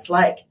what that's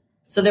like.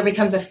 So there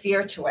becomes a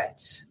fear to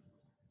it.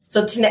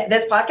 So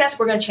this podcast,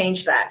 we're going to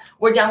change that.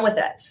 We're done with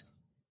it.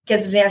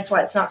 Because guess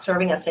what? It's not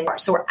serving us anymore.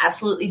 So we're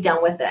absolutely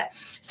done with it.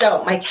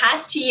 So my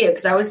task to you,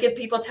 because I always give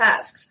people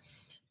tasks.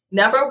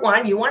 Number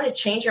one, you want to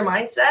change your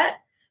mindset.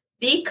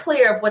 Be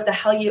clear of what the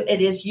hell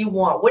it is you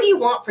want. What do you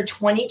want for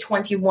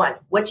 2021?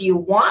 What do you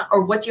want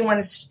or what do you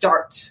want to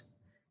start?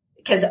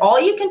 Because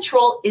all you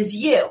control is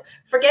you.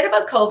 Forget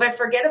about COVID.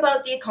 Forget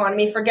about the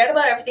economy. Forget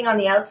about everything on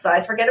the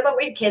outside. Forget about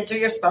what your kids or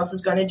your spouse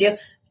is going to do.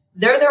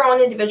 They're their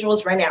own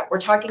individuals right now. We're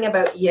talking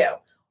about you.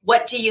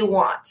 What do you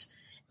want?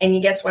 And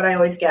you guess what I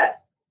always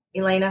get?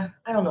 Elaina,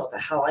 I don't know what the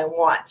hell I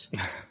want.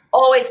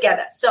 Always get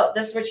it. So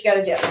this is what you got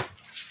to do.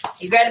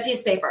 You grab a piece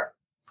of paper,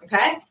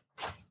 okay?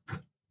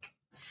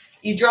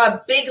 You draw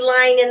a big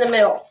line in the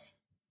middle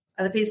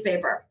of the piece of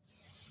paper.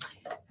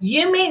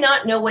 You may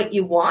not know what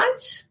you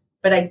want,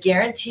 but I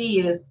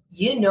guarantee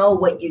you know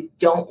what you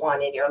don't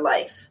want in your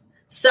life.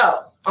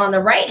 So on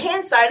the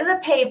right-hand side of the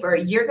paper,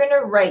 you're going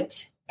to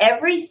write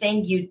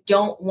everything you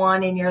don't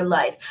want in your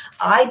life.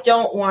 I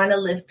don't want to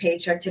live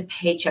paycheck to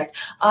paycheck.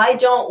 I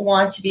don't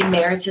want to be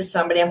married to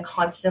somebody I'm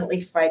constantly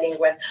fighting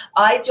with.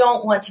 I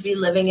don't want to be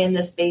living in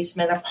this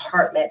basement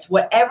apartment.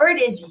 Whatever it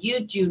is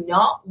you do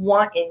not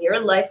want in your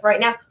life right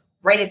now,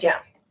 write it down.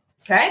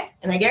 Okay?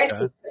 And I guarantee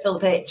you fill the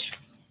page.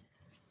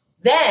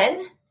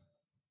 Then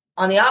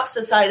on the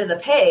opposite side of the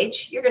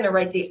page, you're going to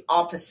write the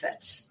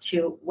opposite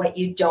to what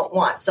you don't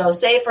want. So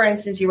say, for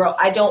instance, you wrote,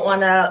 I don't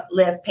want to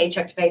live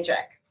paycheck to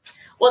paycheck.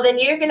 Well, then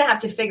you're going to have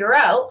to figure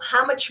out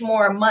how much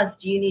more a month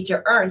do you need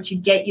to earn to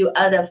get you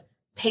out of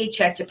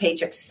paycheck to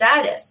paycheck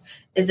status.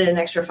 Is it an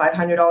extra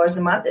 $500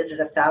 a month? Is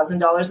it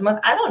 $1,000 a month?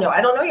 I don't know.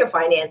 I don't know your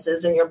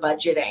finances and your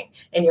budgeting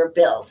and your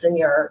bills and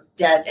your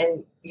debt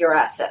and your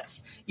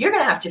assets. You're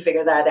going to have to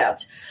figure that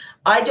out.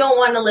 I don't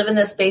want to live in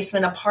this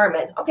basement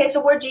apartment. Okay,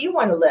 so where do you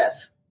want to live?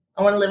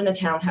 I want to live in a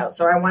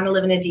townhouse, or I want to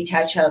live in a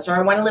detached house, or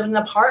I want to live in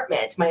an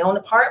apartment, my own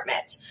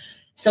apartment.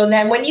 So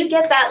then when you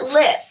get that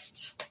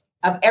list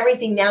of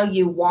everything now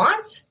you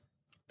want,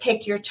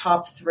 pick your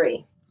top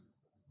 3.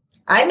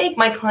 I make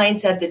my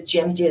clients at the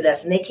gym do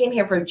this, and they came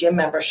here for a gym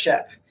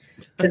membership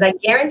because I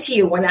guarantee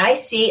you when I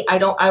see I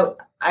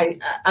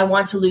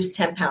want to lose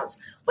 10 pounds.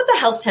 What the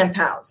hell's 10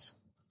 pounds?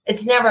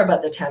 It's never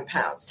about the 10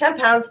 pounds. 10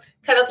 pounds,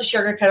 cut out the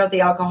sugar, cut out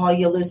the alcohol,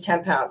 you'll lose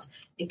 10 pounds.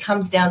 It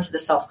comes down to the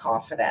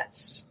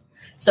self-confidence.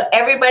 So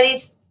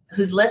everybody's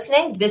who's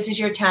listening, this is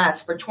your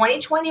task for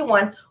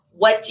 2021.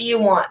 What do you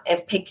want?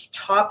 And pick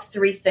top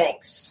 3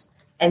 things.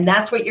 And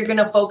that's what you're going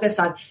to focus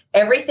on.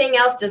 Everything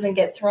else doesn't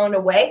get thrown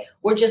away.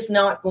 We're just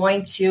not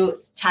going to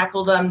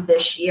tackle them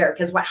this year.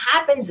 Because what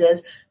happens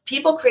is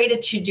people create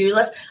a to-do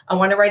list. I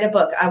want to write a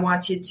book. I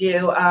want to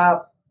do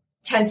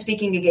 10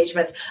 speaking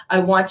engagements. I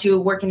want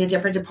to work in a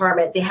different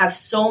department. They have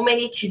so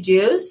many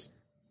to-dos,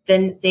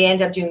 then they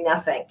end up doing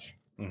nothing.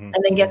 And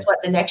then guess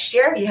what? The next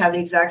year, you have the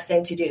exact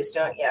same to-dos,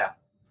 don't you?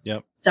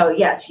 Yep. So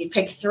yes, you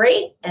pick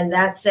 3 and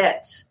that's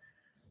it.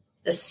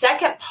 The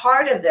second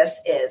part of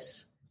this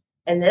is,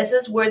 and this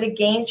is where the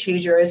game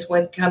changer is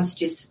when it comes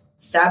to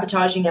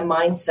sabotaging a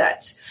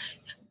mindset.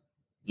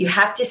 You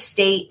have to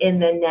stay in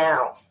the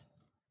now.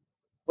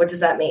 What does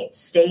that mean?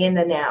 Stay in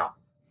the now.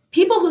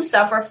 People who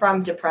suffer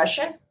from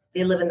depression,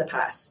 they live in the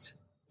past.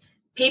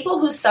 People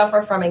who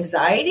suffer from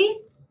anxiety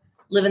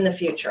live in the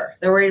future.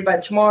 They're worried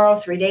about tomorrow,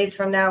 3 days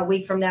from now, a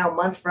week from now, a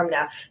month from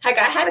now. Heck,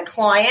 I had a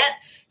client.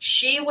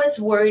 She was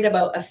worried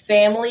about a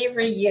family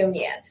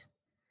reunion.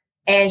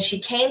 And she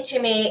came to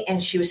me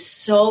and she was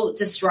so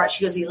distraught.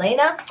 She goes,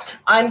 Elaina,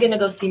 I'm going to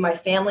go see my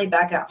family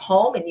back at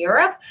home in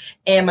Europe.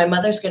 And my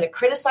mother's going to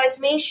criticize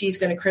me. She's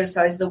going to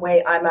criticize the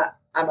way I'm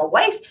a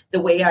wife,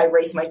 the way I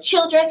raise my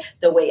children,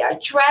 the way I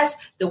dress,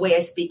 the way I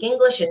speak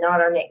English and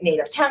not our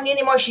native tongue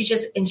anymore.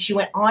 And she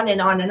went on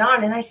and on and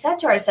on. And I said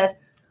to her, I said,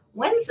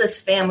 when's this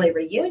family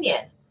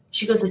reunion?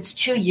 She goes, it's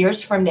 2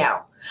 years from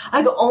now.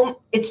 I go,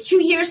 oh, it's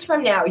 2 years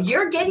from now.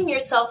 You're getting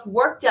yourself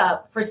worked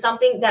up for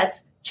something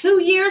that's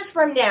 2 years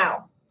from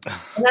now.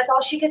 And that's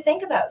all she could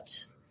think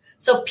about.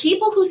 So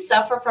people who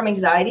suffer from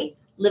anxiety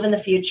live in the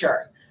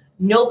future.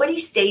 Nobody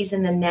stays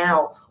in the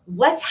now.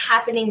 What's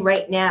happening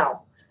right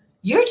now?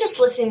 You're just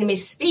listening to me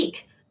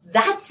speak.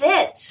 That's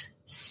it.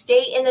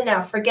 Stay in the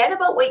now. Forget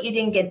about what you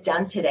didn't get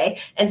done today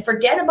and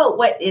forget about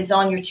what is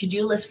on your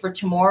to-do list for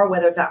tomorrow,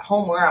 whether it's at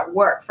home or at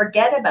work.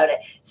 Forget about it.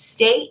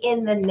 Stay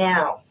in the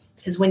now.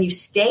 Because when you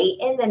stay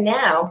in the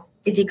now,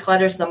 it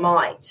declutters the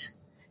mind.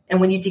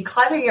 And when you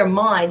declutter your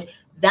mind,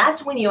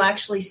 that's when you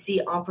actually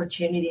see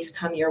opportunities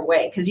come your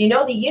way. Because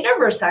the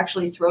universe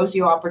actually throws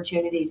you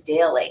opportunities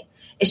daily.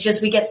 It's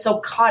just we get so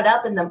caught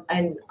up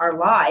in our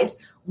lives,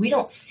 we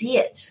don't see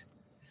it.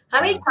 How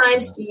many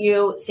times do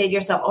you say to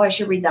yourself, oh, I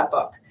should read that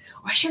book?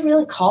 Or I should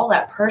really call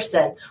that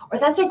person? Or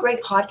that's a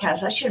great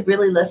podcast. I should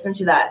really listen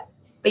to that.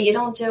 But you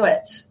don't do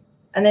it.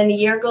 And then a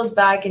year goes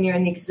back and you're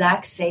in the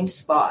exact same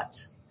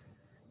spot.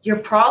 Your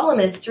problem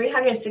is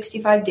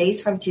 365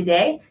 days from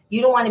today,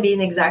 you don't want to be in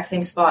the exact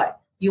same spot.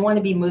 You want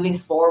to be moving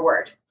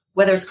forward,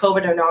 whether it's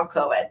COVID or not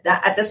COVID.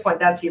 At this point,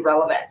 that's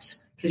irrelevant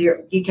because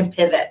you can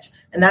pivot.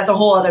 And that's a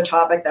whole other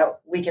topic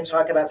that we can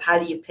talk about is how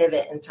do you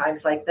pivot in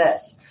times like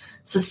this.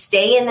 So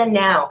stay in the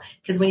now,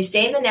 because when you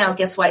stay in the now,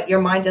 guess what?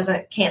 Your mind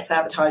can't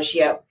sabotage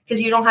you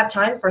because you don't have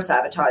time for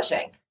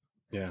sabotaging.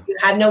 Yeah. You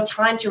have no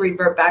time to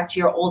revert back to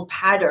your old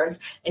patterns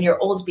and your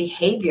old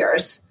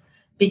behaviors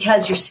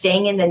because you're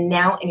staying in the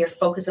now and your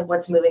focus of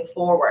what's moving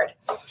forward.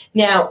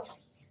 Now,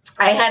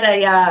 I had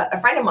a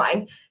friend of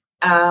mine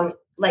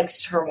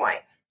likes her wine.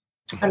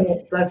 I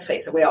mean, let's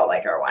face it, we all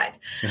like our wine.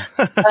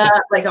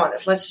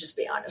 Let's just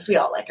be honest. We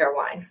all like our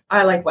wine.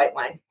 I like white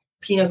wine,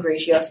 Pinot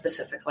Grigio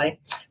specifically.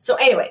 So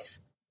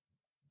anyways,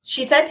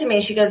 she said to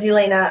me, she goes,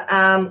 Elaina,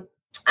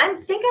 I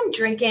think I'm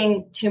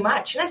drinking too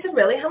much. And I said,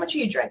 really? How much are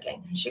you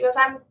drinking? And she goes,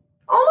 I'm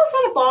almost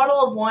at a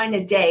bottle of wine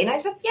a day. And I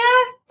said, yeah,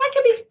 that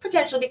could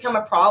potentially become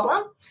a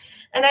problem.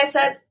 And I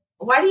said,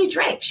 why do you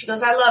drink? She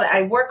goes, I love it.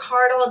 I work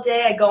hard all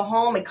day. I go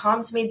home. It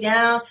calms me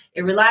down.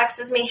 It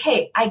relaxes me.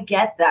 Hey, I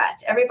get that.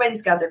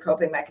 Everybody's got their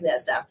coping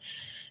mechanism.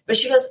 But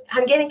she goes,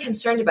 I'm getting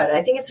concerned about it.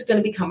 I think it's going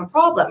to become a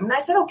problem. And I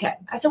said, okay.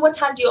 I said, what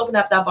time do you open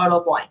up that bottle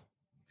of wine?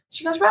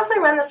 She goes, roughly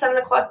around the 7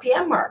 o'clock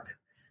p.m. mark.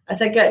 I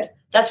said, good.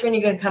 That's when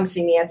you're going to come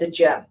see me at the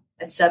gym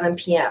at 7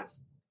 p.m.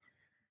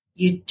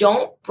 You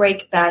don't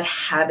break bad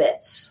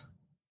habits.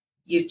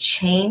 You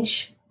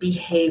change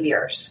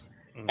behaviors.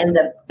 And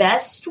the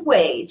best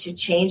way to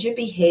change a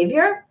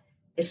behavior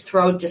is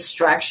throw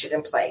distraction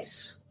in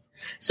place.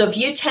 So if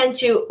you tend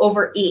to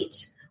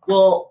overeat,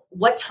 well,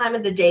 what time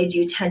of the day do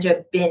you tend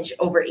to binge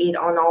overeat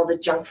on all the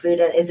junk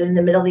food? Is it in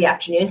the middle of the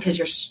afternoon because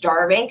you're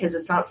starving because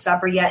it's not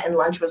supper yet and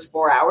lunch was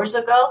 4 hours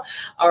ago?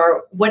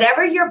 Or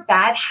whatever your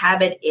bad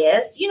habit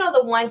is,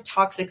 the one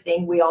toxic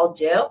thing we all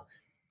do,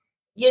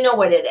 you know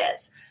what it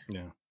is.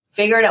 Yeah.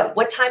 Figure it out.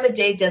 What time of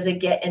day does it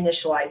get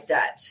initialized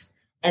at?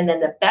 And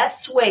then the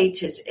best way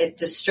to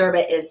disturb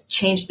it is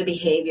change the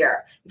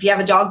behavior. If you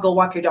have a dog, go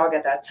walk your dog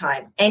at that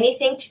time.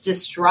 Anything to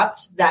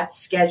disrupt that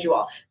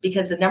schedule.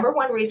 Because the number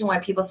one reason why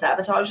people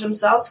sabotage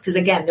themselves, because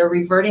again, they're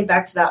reverting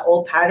back to that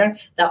old pattern,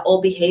 that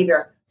old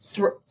behavior.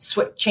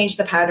 Change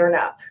the pattern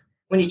up.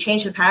 When you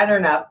change the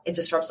pattern up, it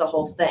disrupts the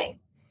whole thing.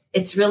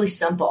 It's really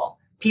simple.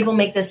 People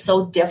make this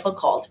so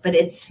difficult, but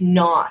it's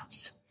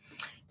not.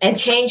 And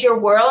change your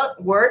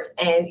words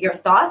and your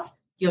thoughts.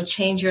 You'll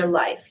change your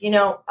life.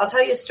 I'll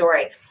tell you a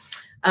story.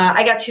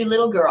 I got 2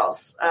 little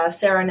girls,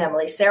 Sarah and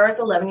Emily. Sarah's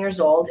 11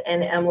 years old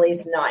and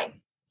Emily's 9.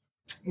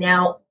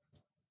 Now,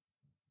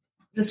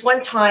 this one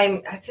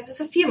time, I think it was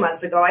a few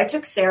months ago, I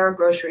took Sarah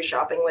grocery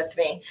shopping with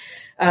me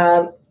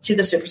to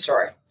the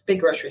superstore, big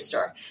grocery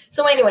store.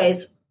 So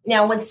anyways,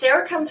 now when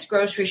Sarah comes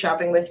grocery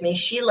shopping with me,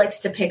 she likes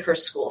to pick her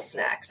school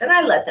snacks. And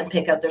I let them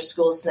pick out their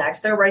school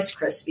snacks, their Rice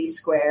Krispie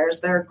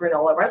squares, their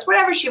granola bars,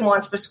 whatever she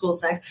wants for school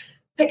snacks.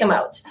 Pick them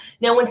out.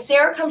 Now, when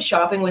Sarah comes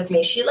shopping with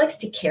me, she likes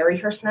to carry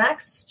her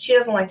snacks. She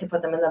doesn't like to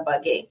put them in the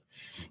buggy.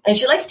 And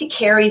she likes to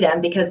carry them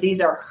because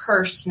these are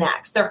her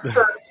snacks. They're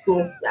her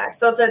school snacks.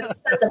 So it's a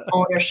sense of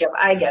ownership.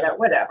 I get it,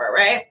 whatever,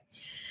 right?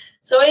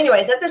 So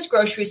anyways, at this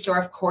grocery store,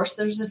 of course,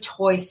 there's a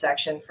toy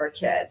section for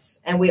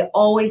kids. And we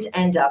always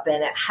end up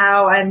in it.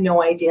 How? I have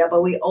no idea,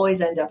 but we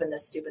always end up in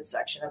this stupid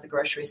section of the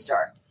grocery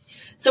store.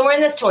 So we're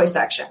in this toy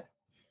section.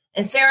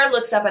 And Sarah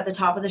looks up at the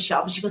top of the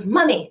shelf and she goes,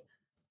 Mommy,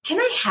 can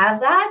I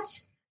have that?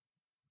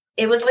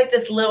 It was like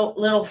this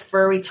little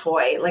furry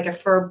toy, like a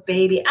fur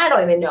baby. I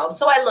don't even know.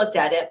 So I looked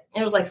at it.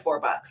 It was like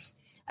 $4.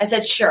 I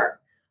said, sure,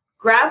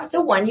 grab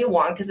the one you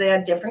want because they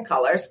had different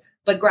colors,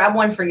 but grab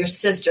one for your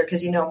sister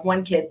because, you know, if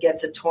one kid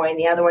gets a toy and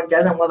the other one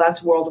doesn't, well,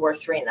 that's World War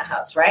III in the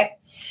house, right?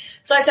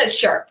 So I said,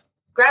 sure,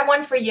 grab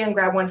one for you and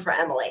grab one for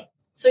Emily.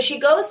 So she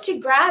goes to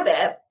grab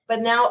it,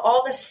 but now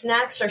all the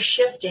snacks are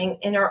shifting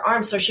in her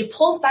arms. So she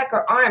pulls back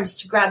her arms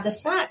to grab the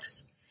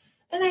snacks.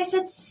 And I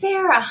said,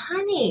 Sarah,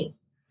 honey,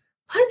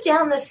 put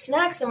down the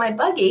snacks in my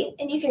buggy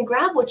and you can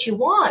grab what you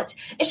want.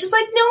 And she's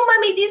like, no,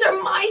 Mommy, these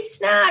are my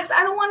snacks.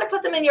 I don't want to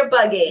put them in your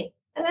buggy.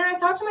 And then I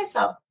thought to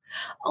myself,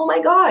 oh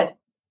my God,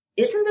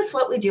 isn't this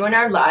what we do in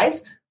our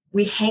lives?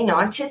 We hang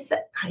on to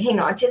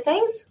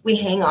things. We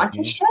hang on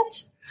to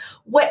shit.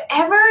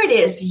 Whatever it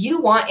is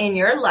you want in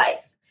your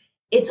life,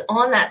 it's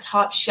on that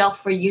top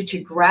shelf for you to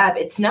grab.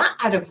 It's not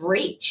out of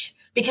reach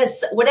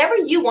because whatever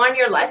you want in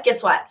your life,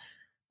 guess what?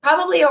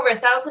 Probably over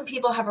 1,000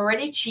 people have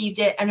already achieved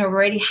it and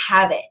already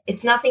have it.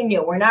 It's nothing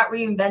new. We're not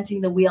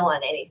reinventing the wheel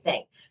on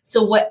anything.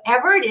 So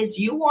whatever it is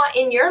you want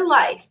in your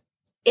life,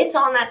 it's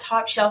on that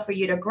top shelf for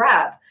you to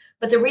grab.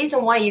 But the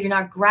reason why you're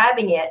not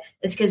grabbing it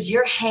is because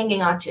you're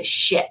hanging on to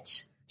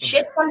shit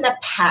from the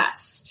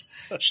past.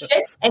 Shit.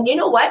 And you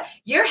know what?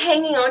 You're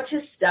hanging on to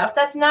stuff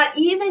that's not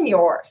even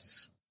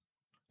yours.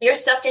 Your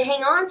stuff to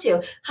hang on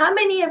to. How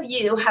many of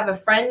you have a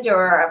friend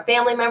or a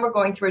family member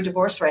going through a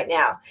divorce right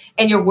now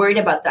and you're worried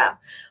about them?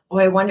 Oh,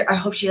 I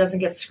hope she doesn't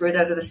get screwed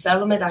out of the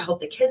settlement. I hope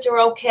the kids are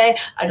okay.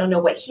 I don't know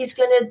what he's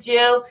going to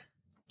do.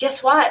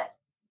 Guess what?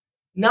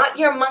 Not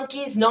your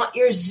monkeys, not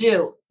your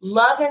zoo.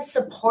 Love and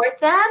support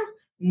them,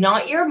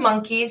 not your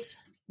monkeys,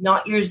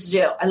 not your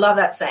zoo. I love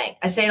that saying.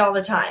 I say it all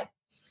the time.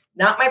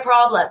 Not my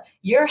problem.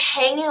 You're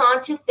hanging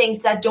on to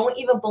things that don't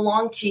even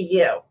belong to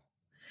you.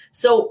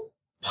 So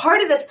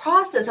part of this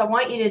process I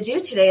want you to do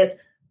today is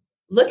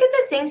look at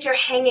the things you're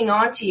hanging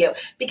on to you,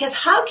 because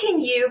how can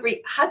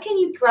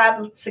you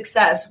grab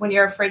success when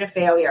you're afraid of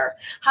failure?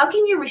 How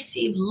can you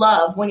receive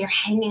love when you're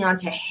hanging on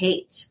to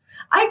hate?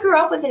 I grew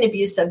up with an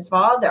abusive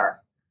father.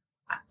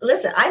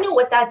 Listen, I know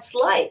what that's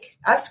like.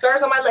 I have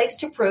scars on my legs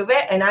to prove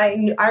it. And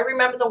I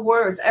remember the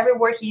words, every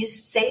word he used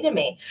to say to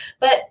me,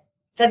 but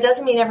that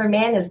doesn't mean every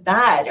man is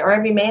bad or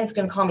every man's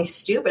going to call me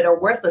stupid or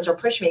worthless or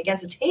push me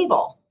against a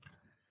table.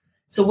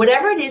 So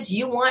whatever it is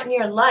you want in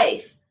your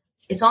life,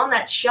 it's on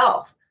that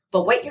shelf.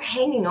 But what you're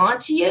hanging on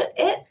to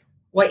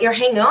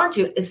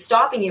is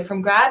stopping you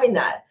from grabbing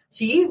that.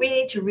 So you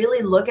really need to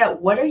really look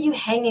at what are you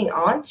hanging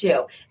on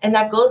to? And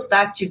that goes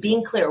back to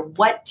being clear.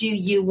 What do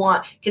you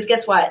want? Because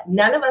guess what?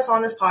 None of us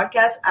on this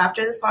podcast,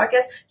 after this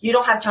podcast, you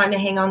don't have time to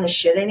hang on to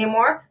shit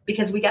anymore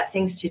because we got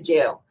things to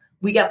do.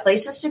 We got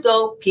places to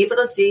go, people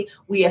to see.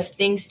 We have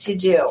things to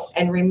do.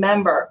 And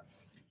remember,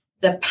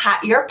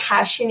 your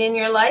passion in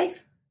your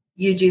life,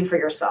 you do for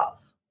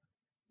yourself.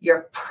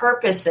 Your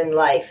purpose in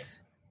life,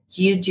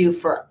 you do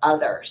for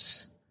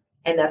others.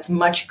 And that's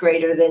much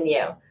greater than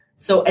you.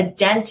 So a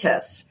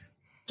dentist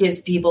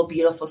gives people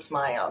beautiful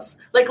smiles.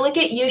 Like, look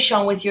at you,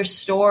 Sean, with your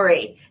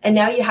story. And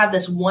now you have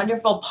this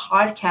wonderful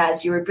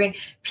podcast. You would bring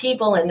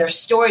people and their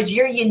stories.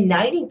 You're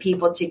uniting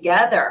people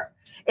together.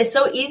 It's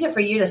so easy for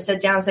you to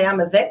sit down and say, I'm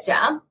a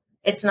victim.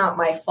 It's not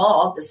my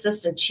fault. The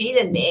system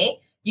cheated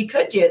me. You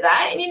could do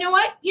that. And you know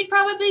what? You'd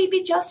probably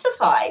be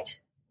justified.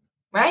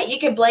 Right? You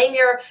can blame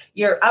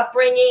your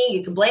upbringing.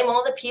 You can blame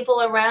all the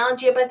people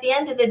around you. But at the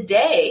end of the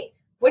day,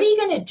 what are you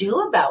going to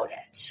do about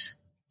it?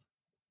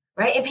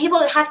 Right? And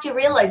people have to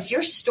realize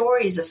your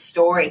story is a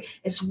story.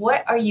 It's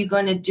what are you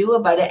going to do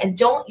about it? And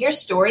your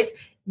stories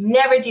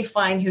never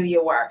define who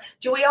you are.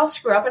 Do we all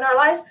screw up in our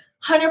lives?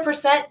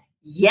 100%.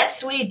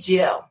 Yes, we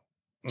do.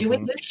 Do we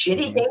do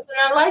shitty things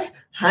in our life?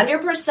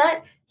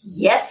 100%.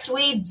 Yes,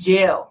 we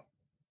do.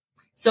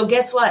 So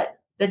guess what?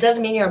 That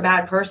doesn't mean you're a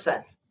bad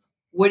person.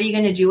 What are you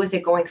going to do with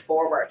it going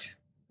forward?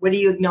 What do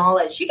you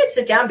acknowledge? You can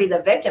sit down and be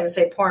the victim and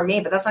say, poor me,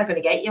 but that's not going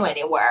to get you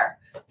anywhere.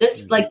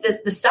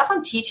 The stuff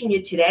I'm teaching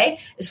you today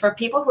is for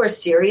people who are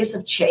serious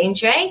of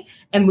changing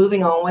and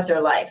moving on with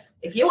their life.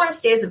 If you want to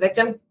stay as a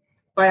victim,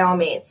 by all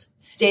means,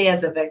 stay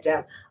as a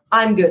victim.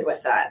 I'm good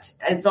with that.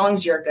 As long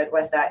as you're good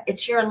with that,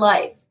 it's your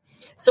life.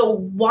 So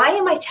why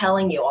am I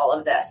telling you all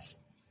of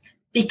this?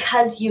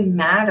 Because you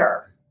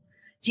matter.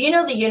 Do you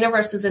know the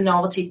universe is a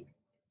novelty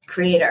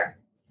creator?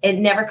 It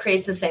never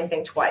creates the same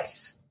thing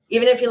twice.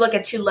 Even if you look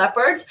at two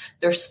leopards,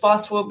 their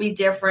spots will be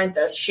different.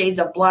 There's shades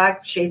of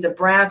black, shades of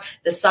brown.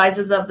 The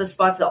sizes of the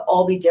spots, they'll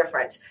all be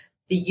different.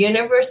 The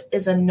universe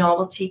is a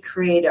novelty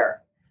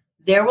creator.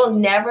 There will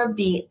never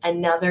be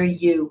another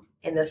you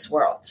in this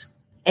world.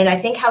 And I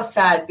think how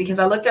sad, because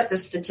I looked up the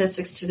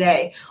statistics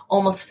today,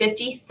 almost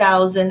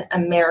 50,000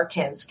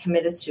 Americans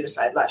committed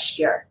suicide last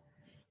year.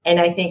 And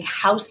I think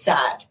how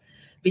sad,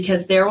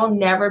 because there will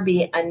never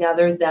be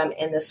another them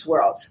in this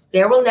world.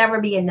 There will never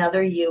be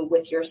another you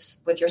with your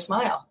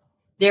smile.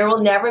 There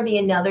will never be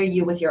another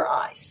you with your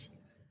eyes.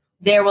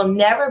 There will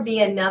never be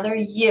another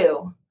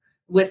you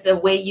with the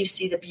way you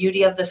see the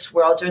beauty of this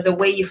world or the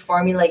way you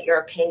formulate your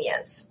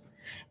opinions.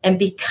 And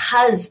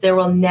because there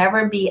will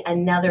never be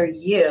another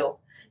you,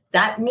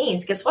 that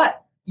means, guess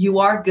what? You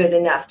are good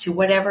enough to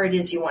whatever it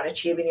is you want to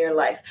achieve in your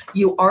life.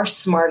 You are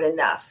smart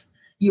enough.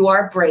 You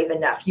are brave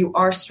enough. You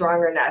are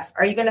strong enough.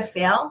 Are you going to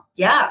fail?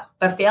 Yeah,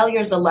 but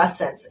failure is a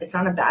lesson. It's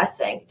not a bad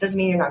thing. It doesn't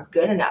mean you're not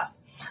good enough.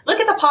 Look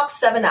at the pop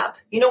 7-Up.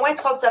 You know why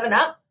it's called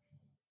 7-Up?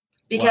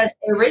 Because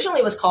it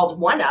originally was called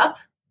 1-Up,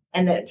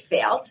 and then it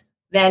failed.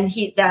 Then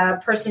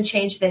the person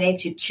changed the name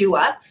to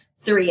 2-Up,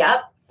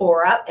 3-Up,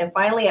 4-Up, and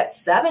finally at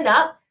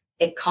 7-Up,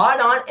 it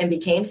caught on and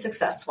became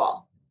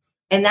successful.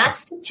 And that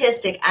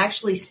statistic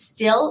actually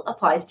still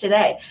applies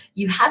today.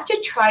 You have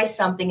to try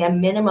something a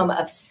minimum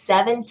of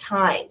 7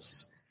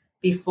 times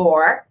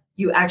before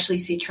you actually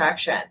see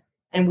traction.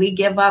 And we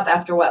give up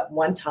after what,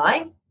 one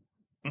time?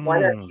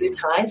 1 or 2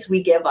 times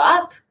we give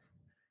up.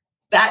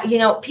 But,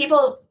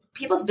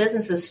 people's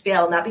businesses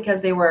fail not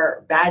because they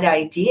were bad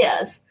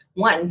ideas.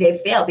 One, they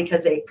failed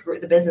because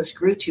the business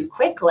grew too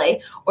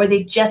quickly, or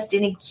they just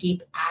didn't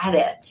keep at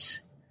it.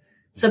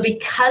 So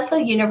because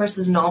the universe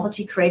is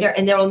novelty creator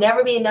and there will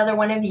never be another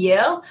one of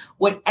you,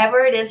 whatever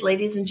it is,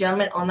 ladies and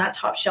gentlemen, on that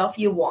top shelf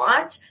you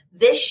want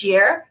this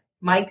year,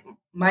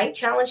 my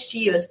challenge to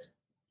you is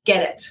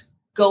get it,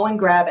 go and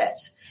grab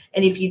it.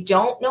 And if you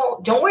don't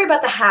know, don't worry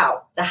about the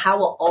how. The how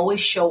will always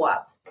show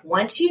up.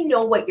 Once you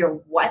know what your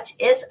what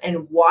is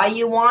and why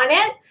you want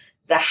it,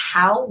 the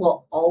how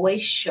will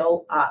always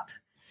show up.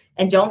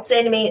 And don't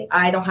say to me,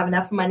 I don't have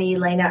enough money,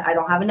 Elaina. I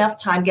don't have enough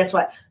time. Guess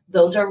what?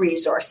 Those are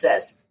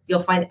resources. You'll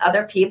find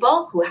other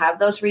people who have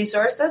those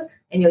resources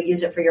and you'll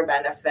use it for your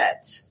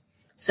benefit.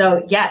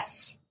 So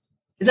yes.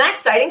 Is that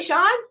exciting,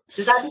 Sean?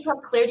 Does that become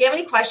clear? Do you have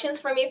any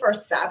questions for me for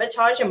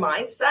sabotage and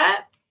mindset?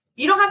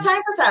 You don't have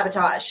time for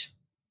sabotage.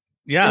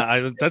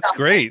 Yeah, that's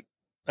great.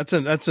 That's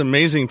an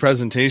amazing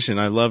presentation.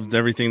 I loved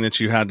everything that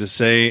you had to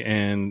say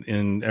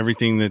and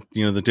everything that,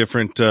 the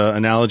different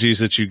analogies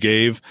that you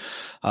gave.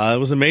 It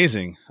was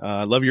amazing.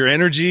 I love your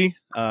energy.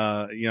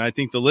 I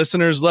think the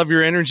listeners love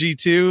your energy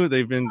too.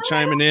 They've been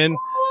chiming in.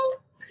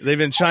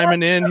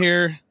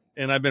 Here,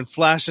 and I've been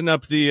flashing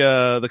up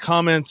the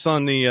comments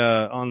on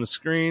the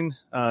screen.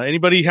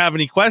 Anybody have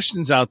any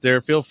questions out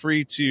there? Feel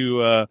free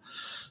to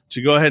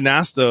go ahead and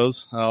ask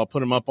those. I'll put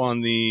them up on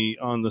the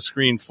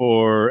screen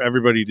for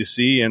everybody to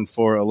see and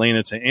for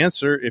Elaina to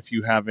answer if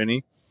you have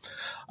any.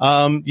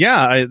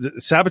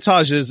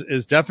 Sabotage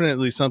is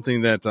definitely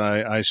something that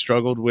I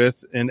struggled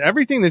with, and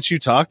everything that you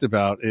talked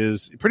about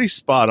is pretty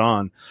spot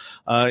on.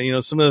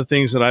 Some of the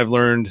things that I've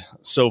learned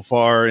so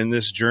far in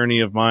this journey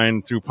of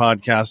mine through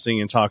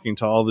podcasting and talking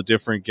to all the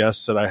different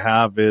guests that I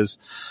have is,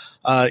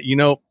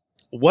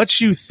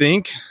 what you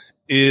think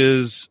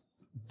is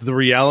the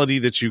reality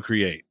that you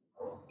create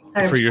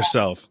for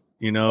yourself.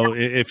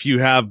 If you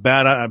have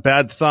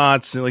bad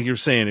thoughts, like you're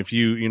saying, if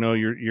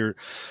you're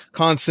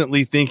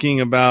constantly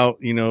thinking about,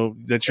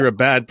 that you're a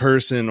bad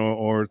person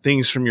or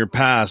things from your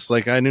past,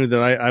 like I knew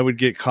that I would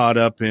get caught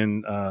up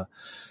in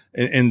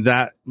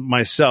that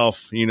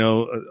myself,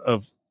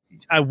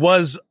 I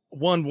was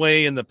one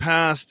way in the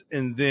past,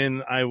 and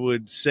then I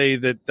would say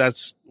that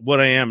that's what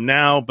I am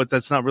now, but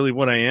that's not really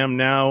what I am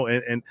now.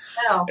 And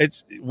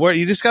it's where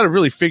you just got to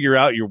really figure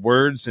out your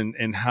words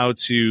and how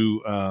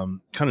to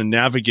kind of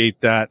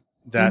navigate that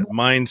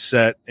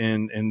mindset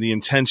and the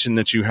intention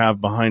that you have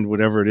behind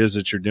whatever it is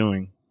that you're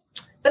doing.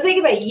 But think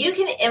about it. You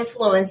can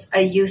influence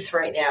a youth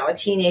right now, a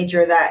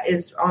teenager that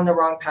is on the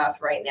wrong path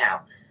right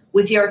now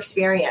with your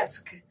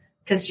experience,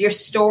 because your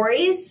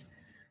stories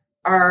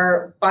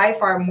are by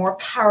far more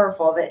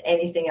powerful than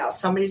anything else.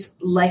 Somebody's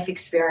life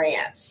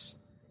experience,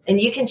 and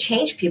you can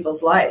change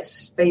people's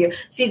lives. But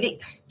the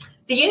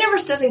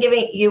universe doesn't give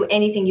you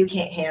anything you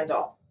can't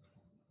handle.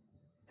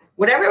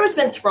 Whatever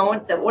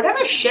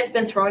shit's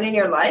been thrown in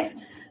your life,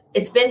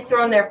 it's been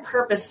thrown there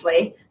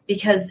purposely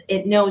because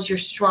it knows you're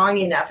strong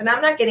enough. And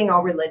I'm not getting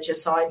all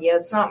religious on you.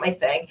 It's not my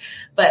thing.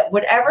 But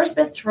whatever's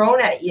been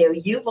thrown at you,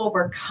 you've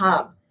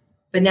overcome.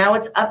 But now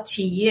it's up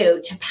to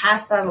you to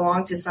pass that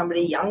along to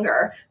somebody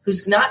younger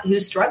who's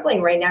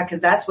struggling right now,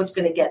 because that's what's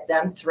going to get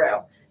them through.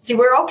 See,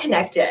 we're all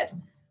connected.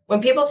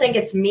 When people think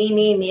it's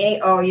me,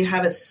 oh, you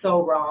have it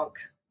so wrong.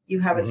 You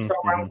have it so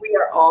wrong. We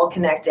are all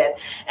connected.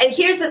 And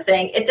here's the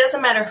thing. It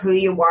doesn't matter who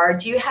you are.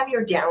 Do you have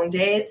your down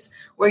days,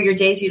 where your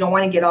days you don't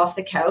want to get off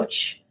the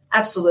couch?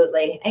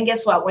 Absolutely. And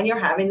guess what? When you're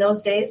having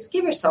those days,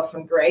 give yourself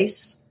some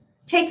grace.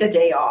 Take the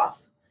day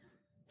off.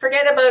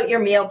 Forget about your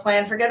meal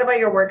plan. Forget about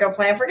your workout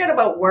plan. Forget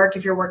about work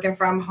if you're working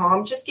from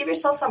home. Just give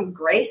yourself some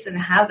grace and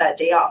have that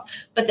day off.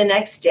 But the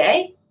next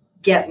day,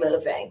 get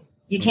moving.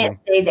 You can't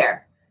stay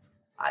there.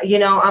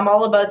 I'm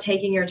all about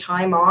taking your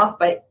time off,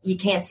 but you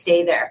can't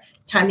stay there.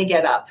 Time to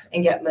get up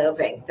and get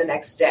moving the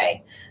next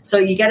day. So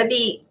you got to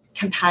be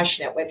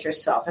compassionate with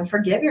yourself and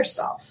forgive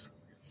yourself.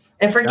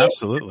 And forgive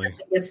Absolutely. is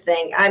the biggest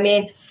thing. I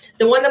mean,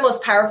 the one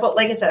most powerful,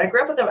 like I said, I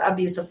grew up with an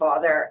abusive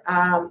father,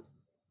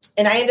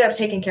 and I ended up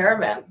taking care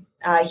of him.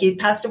 He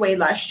passed away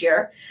last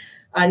year,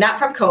 not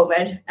from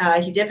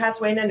COVID. He did pass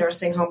away in a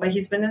nursing home, but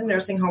he's been in a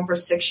nursing home for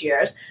 6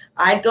 years.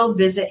 I'd go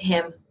visit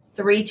him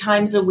 3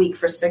 times a week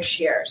for 6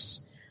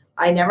 years.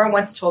 I never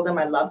once told him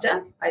I loved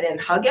him. I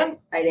didn't hug him.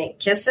 I didn't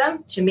kiss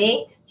him. To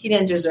me, he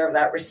didn't deserve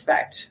that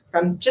respect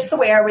from just the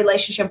way our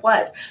relationship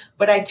was.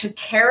 But I took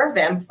care of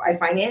him. I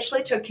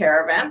financially took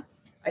care of him.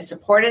 I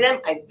supported him.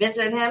 I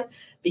visited him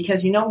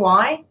because you know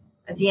why?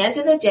 At the end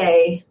of the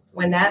day,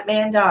 when that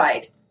man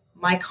died,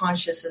 my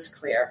conscience is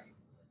clear.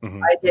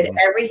 I did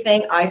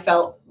everything I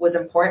felt was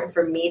important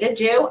for me to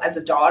do as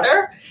a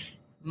daughter.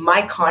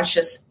 My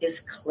conscience is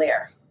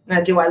clear. Now,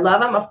 do I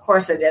love him? Of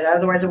course I did.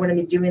 Otherwise, I wouldn't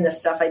be doing the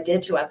stuff I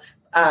did to him,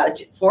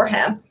 for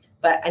him.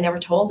 But I never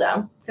told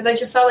him because I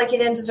just felt like he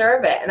didn't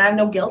deserve it. And I have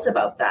no guilt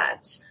about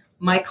that.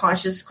 My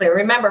conscience is clear.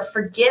 Remember,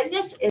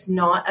 forgiveness is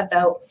not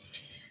about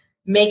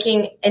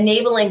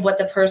enabling what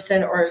the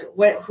person or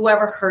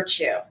whoever hurt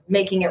you,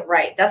 making it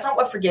right. That's not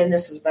what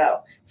forgiveness is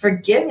about.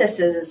 Forgiveness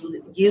is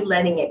you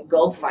letting it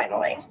go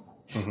finally.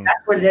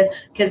 That's what it is.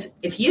 Because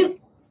if you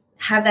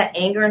have that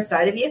anger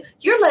inside of you,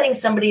 you're letting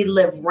somebody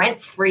live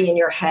rent free in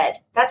your head.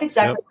 That's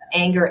exactly what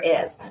anger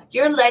is.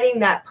 You're letting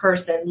that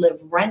person live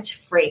rent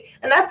free.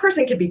 And that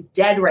person could be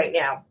dead right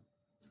now.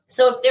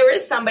 So if there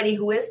is somebody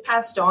who is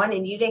passed on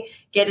and you didn't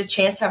get a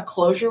chance to have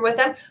closure with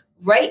them,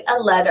 write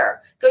a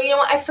letter. Go, you know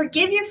what? I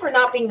forgive you for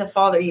not being the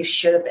father you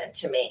should have been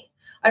to me.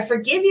 I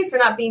forgive you for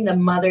not being the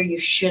mother you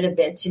should have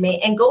been to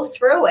me, and go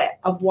through it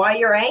of why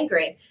you're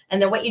angry.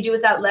 And then what you do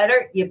with that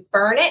letter, you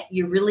burn it,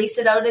 you release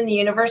it out in the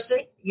universe,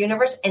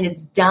 and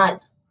it's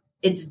done.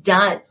 It's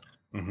done.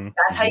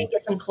 That's how you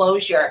get some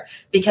closure,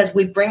 because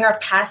we bring our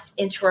past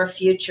into our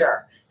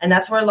future. And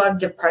that's where a lot of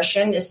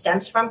depression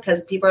stems from,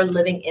 because people are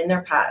living in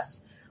their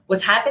past.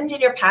 What's happened in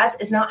your past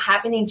is not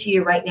happening to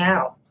you right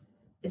now.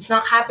 It's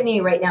not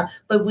happening right now,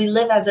 but we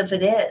live as if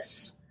it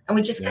is. And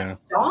we just gotta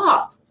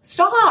stop.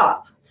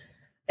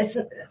 It's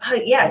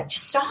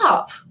just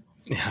stop.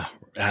 Yeah,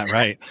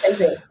 right.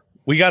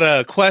 We got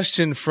a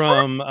question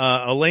from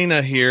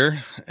Elaina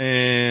here,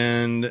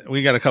 and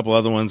we got a couple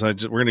other ones. We're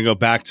going to go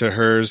back to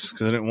hers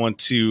because I didn't want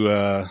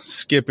to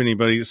skip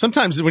anybody.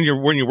 Sometimes when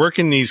you're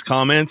working these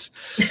comments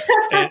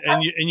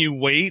and you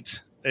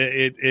wait,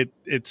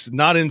 it's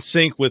not in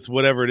sync with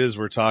whatever it is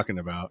we're talking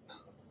about.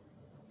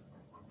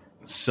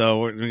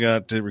 So we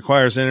got, it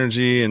requires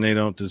energy and they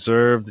don't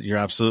deserve. You're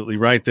absolutely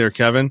right there,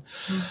 Kevin.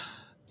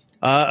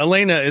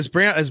 Elaina,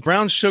 is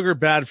brown sugar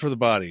bad for the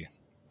body?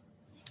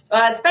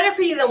 It's better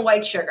for you than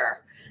white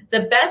sugar. The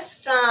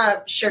best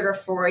sugar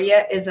for you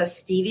is a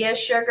stevia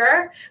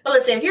sugar. But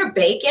listen, if you're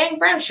baking,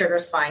 brown sugar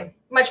is fine.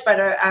 Much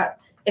better.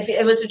 If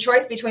it was a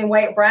choice between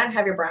white and brown,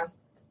 have your brown.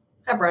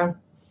 Have brown.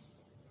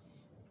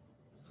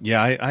 Yeah,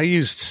 I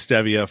used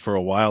stevia for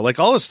a while. Like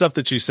all the stuff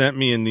that you sent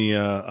me in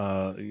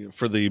the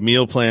for the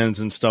meal plans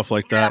and stuff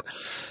like that.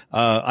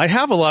 I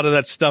have a lot of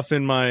that stuff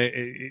in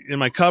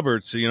my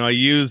cupboard. So, I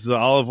use the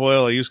olive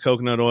oil, I use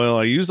coconut oil,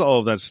 I use all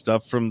of that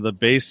stuff from the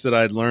base that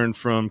I'd learned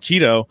from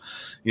keto,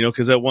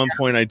 because at one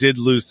point I did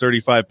lose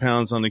 35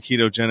 pounds on the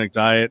ketogenic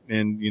diet.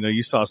 And,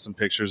 you saw some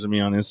pictures of me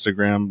on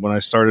Instagram when I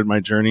started my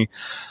journey.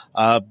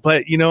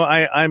 But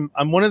I'm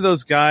one of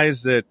those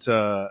guys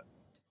that,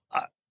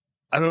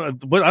 I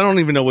don't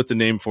even know what the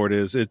name for it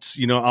is. It's,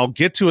 I'll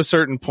get to a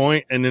certain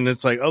point and then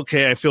it's like,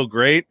 okay, I feel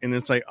great. And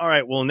it's like, all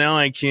right, well now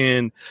I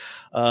can,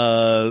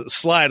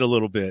 slide a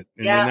little bit.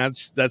 And then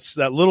that's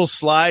that little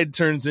slide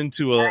turns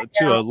into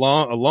a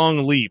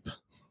long leap.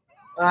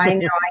 I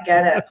know. I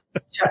get it.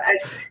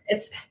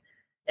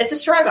 It's a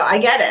struggle. I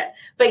get it.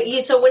 But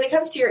so when it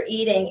comes to your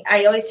eating,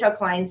 I always tell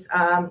clients,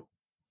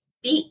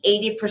 be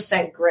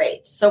 80%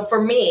 great. So for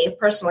me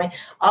personally,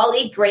 I'll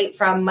eat great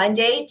from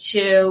Monday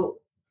to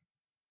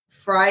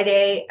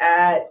Friday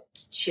at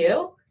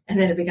 2, and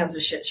then it becomes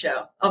a shit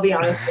show. I'll be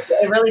honest with you.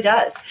 It really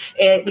does.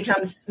 It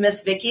becomes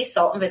Miss Vicky's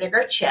salt and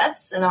vinegar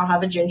chips, and I'll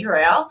have a ginger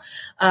ale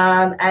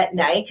at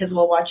night because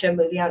we'll watch a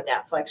movie on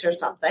Netflix or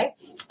something.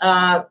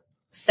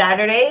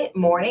 Saturday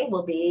morning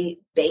will be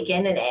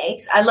bacon and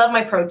eggs. I love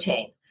my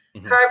protein.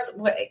 Carbs,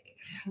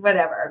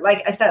 whatever.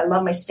 Like I said, I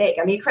love my steak.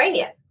 I'm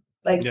Ukrainian.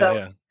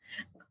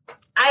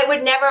 I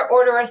would never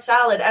order a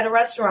salad at a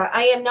restaurant.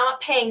 I am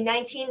not paying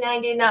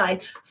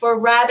 $19.99 for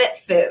rabbit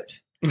food.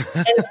 And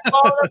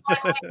all the fun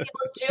way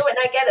people do, and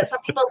I get it. Some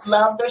people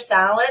love their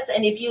salads,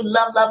 and if you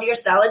love your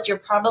salads, you're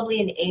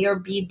probably an A or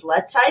B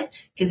blood type,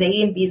 because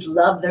A and Bs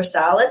love their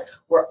salads.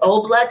 We're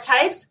O blood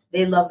types.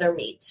 They love their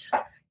meat.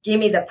 Give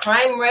me the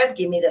prime rib,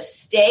 give me the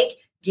steak,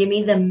 give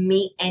me the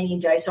meat any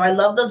day. So I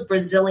love those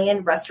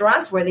Brazilian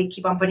restaurants where they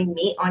keep on putting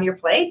meat on your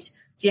plate.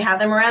 Do you have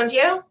them around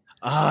you?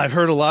 I've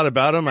heard a lot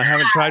about them. I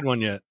haven't tried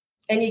one yet.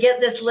 And you get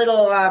this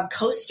little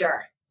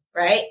coaster,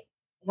 right?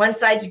 One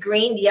side's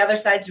green, the other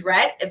side's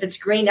red. If it's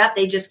green up,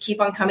 they just keep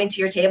on coming to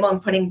your table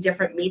and putting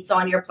different meats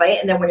on your plate.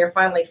 And then when you're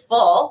finally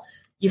full,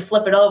 you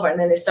flip it over and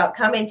then they stop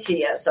coming to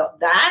you. So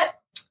that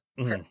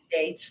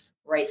date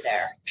right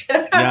there.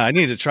 Yeah, I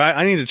need to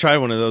try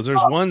one of those.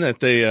 There's one that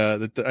they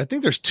I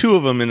think there's two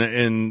of them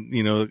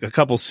in a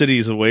couple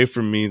cities away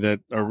from me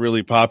that are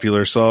really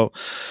popular. So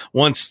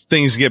once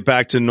things get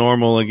back to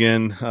normal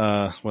again,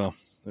 well,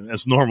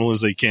 as normal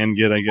as they can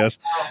get, I guess.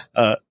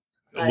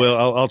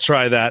 Well, I'll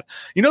try that.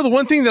 The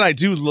one thing that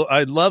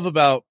I love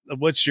about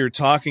what you're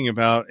talking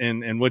about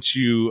and what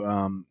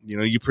you,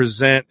 you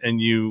present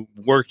and you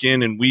work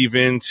in and weave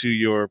into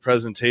your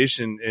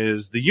presentation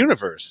is the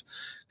universe.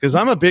 Because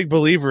I'm a big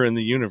believer in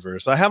the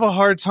universe. I have a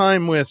hard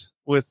time with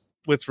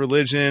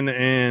religion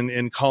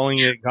and calling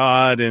it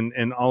God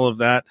and all of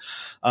that.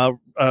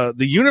 The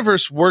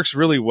universe works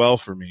really well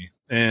for me.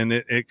 And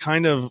it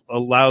kind of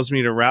allows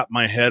me to wrap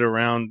my head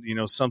around,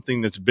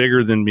 something that's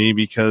bigger than me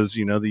because,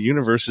 the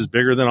universe is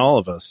bigger than all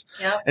of us.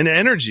 Yep. And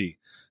energy,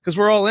 because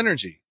we're all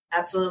energy.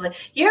 Absolutely.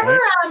 You ever,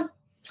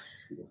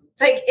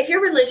 like, if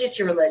you're religious,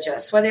 you're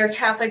religious. Whether you're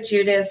Catholic,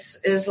 Judas,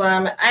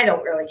 Islam, I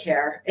don't really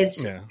care.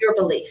 It's your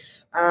belief.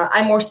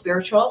 I'm more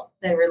spiritual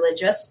than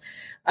religious.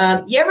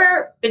 You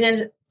ever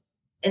been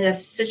in a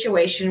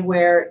situation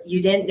where you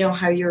didn't know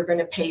how you were going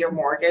to pay your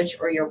mortgage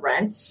or your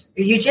rent?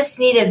 You just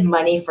needed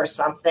money for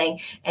something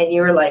and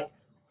you were like,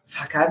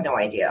 fuck, I have no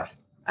idea.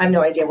 I have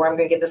no idea where I'm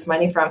going to get this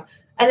money from.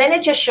 And then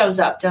it just shows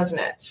up, doesn't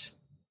it?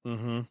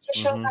 Mm-hmm. It just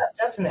shows up,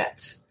 doesn't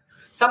it?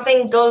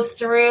 Something goes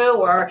through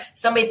or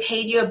somebody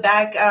paid you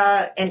back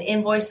an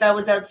invoice that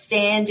was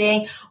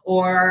outstanding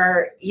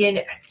or,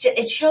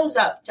 it shows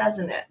up,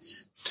 doesn't it?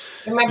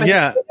 Remember,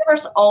 the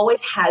universe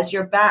always has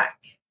your back.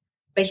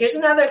 But here's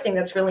another thing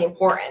that's really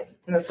important.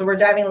 And so we're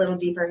diving a little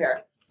deeper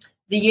here.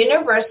 The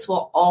universe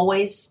will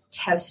always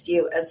test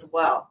you as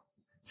well.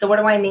 So what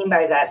do I mean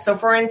by that? So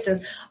for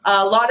instance,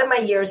 a lot of my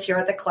years here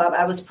at the club,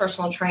 I was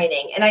personal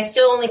training and I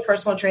still only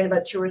personal train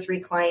about 2 or 3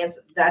 clients.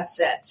 That's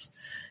it.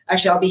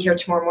 Actually, I'll be here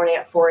tomorrow morning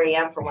at 4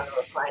 a.m. for one of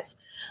those clients.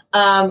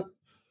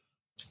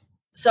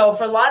 So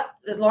for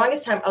the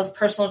longest time, I was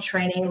personal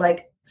training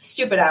like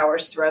stupid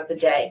hours throughout the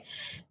day.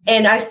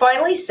 And I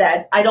finally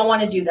said, I don't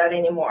want to do that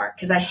anymore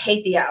because I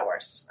hate the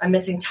hours. I'm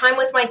missing time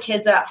with my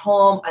kids at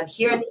home. I'm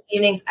here in the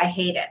evenings. I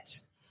hate it.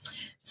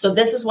 So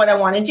this is what I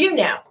want to do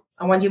now.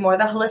 I want to do more of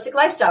the holistic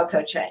lifestyle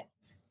coaching.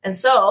 And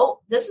so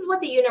this is what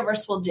the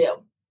universe will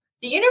do.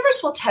 The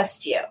universe will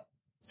test you.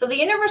 So the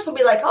universe will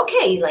be like,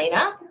 okay,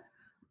 Elaina,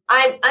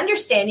 I'm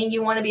understanding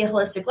you want to be a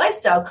holistic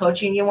lifestyle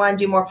coach and you want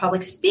to do more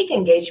public speak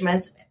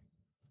engagements,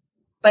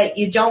 but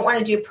you don't want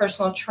to do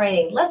personal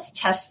training. Let's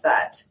test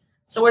that.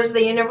 So what does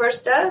the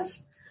universe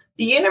does?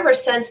 The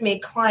universe sends me a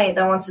client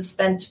that wants to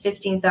spend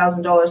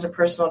 $15,000 of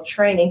personal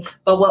training,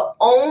 but will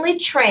only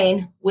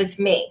train with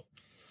me.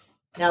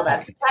 Now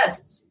that's a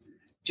test.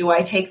 Do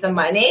I take the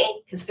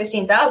money? Because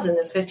 $15,000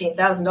 is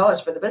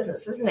 $15,000 for the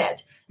business, isn't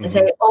it? And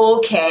say,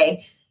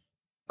 okay.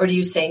 Or do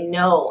you say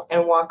no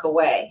and walk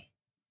away?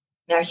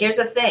 Now, here's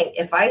the thing.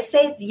 If I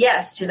say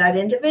yes to that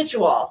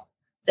individual,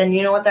 then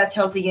you know what that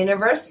tells the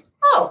universe?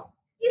 Oh,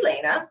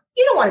 Elaina,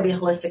 you don't want to be a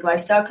holistic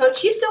lifestyle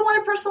coach. You still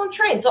want to personal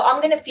train. So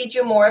I'm going to feed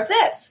you more of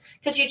this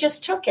because you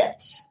just took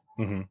it.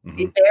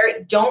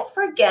 Don't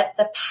forget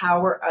the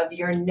power of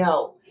your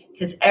no,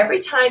 because every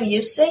time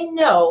you say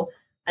no,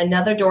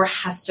 another door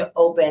has to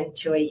open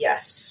to a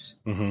yes.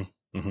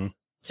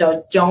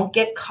 So don't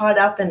get caught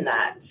up in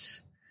that.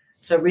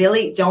 So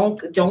really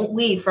don't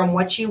weave from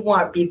what you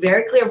want. Be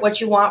very clear of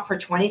what you want for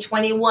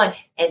 2021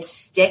 and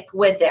stick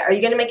with it. Are you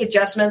going to make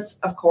adjustments?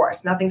 Of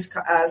course. Nothing's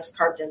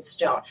carved in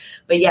stone.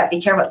 But yeah,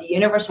 be careful. The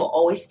universe will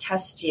always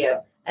test you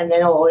and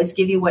then it'll always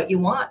give you what you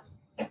want.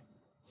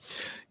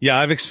 Yeah,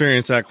 I've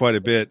experienced that quite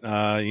a bit.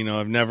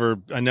 I've never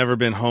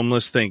been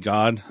homeless, thank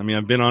God. I mean,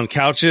 I've been on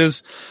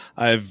couches.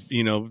 I've,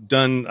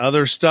 done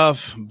other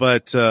stuff,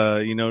 but,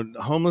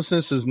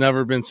 homelessness has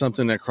never been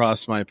something that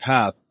crossed my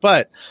path.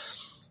 But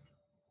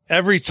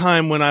every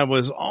time when I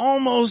was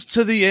almost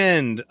to the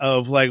end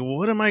of like,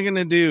 what am I going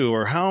to do?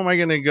 Or how am I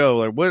going to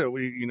go? Or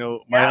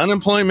my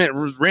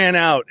unemployment ran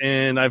out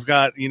and I've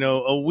got,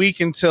 a week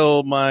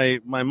until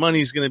my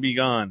money's going to be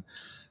gone.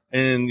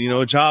 And,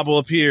 a job will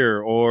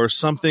appear or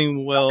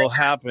something will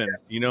happen.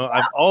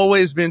 I've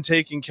always been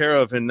taken care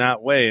of in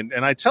that way. And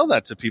I tell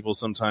that to people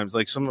sometimes,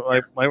 like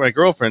my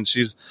girlfriend,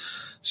 she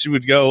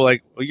would go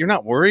like, well, you're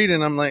not worried.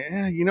 And I'm like,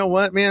 you know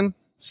what, man,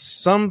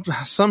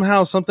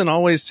 somehow something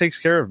always takes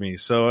care of me.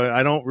 So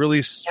I don't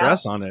really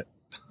stress on it.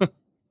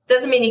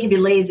 Doesn't mean you can be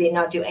lazy and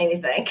not do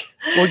anything.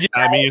 Well, yeah,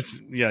 Right?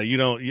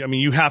 I mean,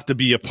 you have to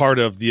be a part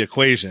of the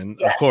equation,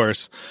 Yes. of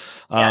course.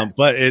 Yes.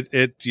 But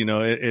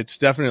it's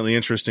definitely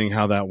interesting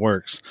how that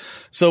works.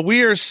 So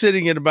we are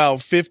sitting at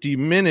about 50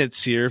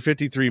 minutes here,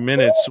 53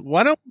 minutes.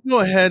 Why don't we go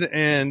ahead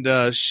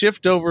and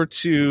shift over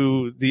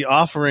to the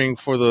offering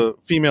for the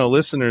female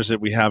listeners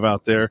that we have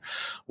out there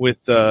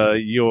with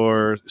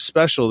your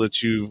special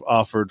that you've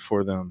offered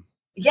for them?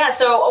 Yeah.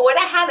 So what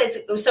I have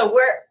is,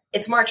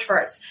 it's March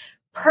 1st.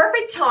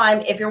 Perfect time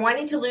if you're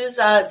wanting to lose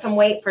some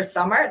weight for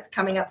summer. It's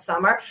coming up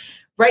summer.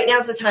 Right now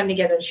is the time to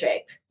get in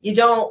shape. You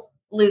don't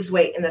lose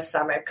weight in the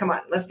summer. Come on,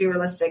 let's be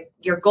realistic.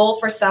 Your goal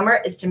for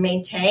summer is to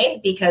maintain,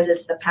 because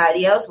it's the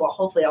patios. Well,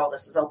 hopefully all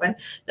this is open.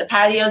 The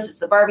patios, it's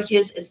the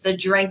barbecues, it's the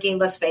drinking.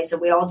 Let's face it,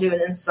 we all do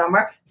it in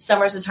summer.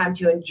 Summer is a time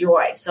to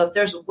enjoy. So if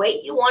there's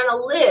weight you want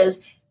to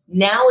lose,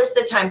 now is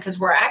the time, because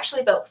we're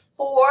actually about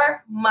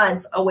 4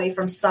 months away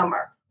from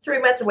summer. 3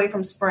 months away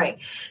from spring.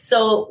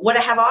 So what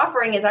I have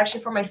offering is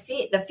actually for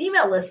the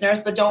female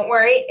listeners, but don't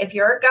worry, if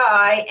you're a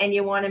guy and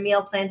you want a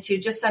meal plan too,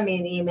 just send me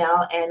an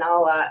email and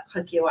I'll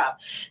hook you up.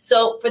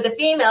 So for the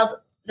females,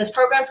 this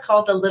program's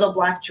called the Little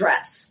Black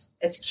Dress.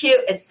 It's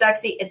cute. It's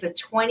sexy. It's a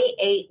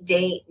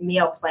 28-day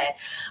meal plan.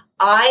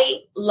 I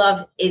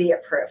love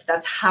Idiot Proof.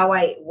 That's how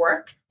I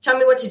work. Tell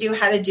me what to do,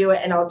 how to do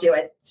it, and I'll do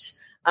it.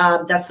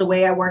 That's the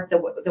way I work,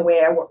 the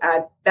way I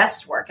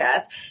best work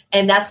at.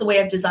 And that's the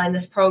way I've designed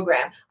this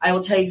program. I will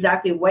tell you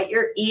exactly what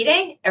you're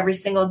eating every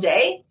single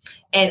day.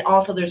 And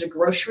also there's a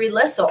grocery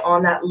list. So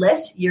on that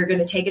list, you're going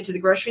to take it to the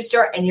grocery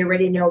store and you're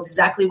ready to know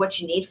exactly what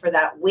you need for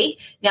that week.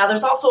 Now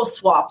there's also a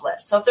swap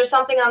list. So if there's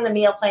something on the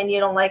meal plan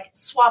you don't like,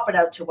 swap it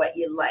out to what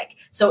you like.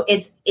 So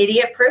it's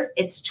Idiot Proof.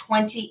 It's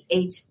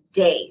 28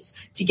 days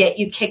to get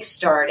you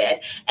kick-started.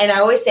 And I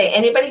always say,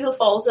 anybody who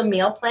follows a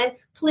meal plan,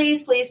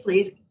 please, please,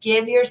 please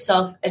give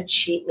yourself a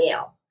cheat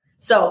meal.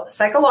 So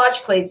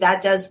psychologically,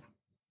 that does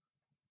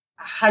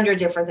 100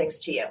 different things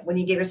to you when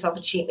you give yourself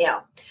a cheat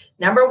meal.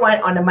 Number one,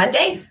 on a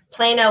Monday,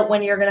 plan out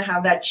when you're going to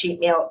have that cheat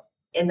meal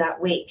in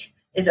that week.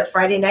 Is it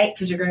Friday night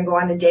because you're going to go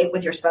on a date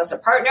with your spouse or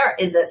partner?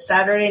 Is it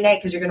Saturday night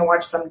because you're going to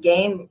watch some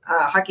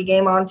hockey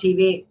game on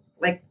TV?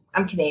 Like,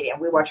 I'm Canadian.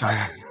 We watch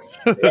hockey.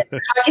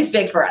 Hockey's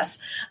big for us.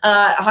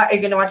 You're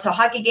going to watch the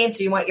hockey game,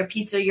 so you want your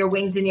pizza, your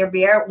wings, and your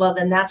beer. Well,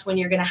 then that's when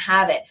you're going to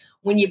have it.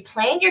 When you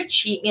plan your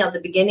cheat meal at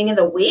the beginning of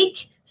the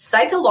week,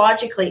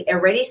 psychologically, it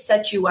already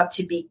sets you up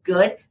to be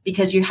good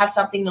because you have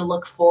something to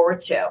look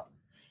forward to.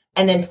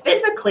 And then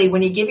physically,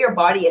 when you give your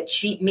body a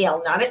cheat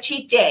meal, not a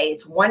cheat day,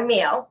 it's one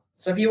meal.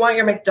 So if you want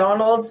your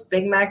McDonald's,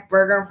 Big Mac,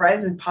 burger, and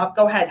fries and pop,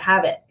 go ahead,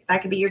 have it.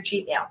 That could be your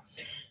cheat meal.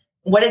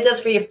 What it does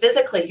for you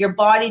physically, your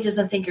body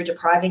doesn't think you're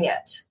depriving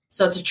it.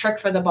 So it's a trick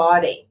for the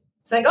body.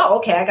 It's like, oh,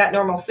 okay, I got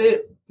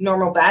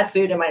normal bad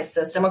food in my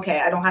system. Okay,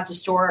 I don't have to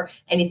store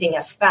anything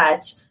as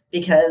fat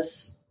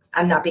because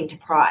I'm not being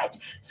deprived.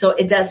 So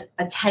it does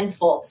a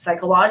tenfold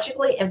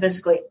psychologically and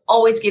physically.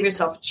 Always give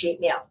yourself a cheat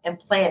meal and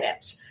plan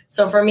it.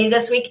 So for me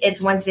this week,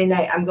 it's Wednesday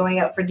night. I'm going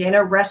out for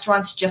dinner.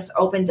 Restaurants just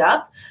opened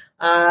up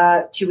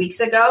 2 weeks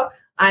ago.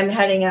 I'm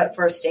heading out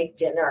for a steak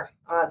dinner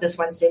this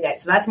Wednesday night.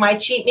 So that's my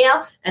cheat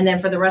meal. And then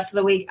for the rest of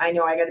the week, I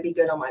know I got to be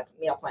good on my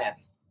meal plan.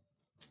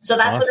 So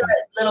that's awesome. What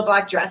the Little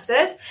Black Dress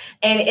is.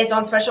 And it's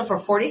on special for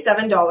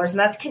 $47. And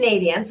that's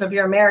Canadian. So if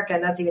you're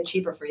American, that's even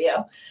cheaper for you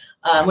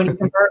when you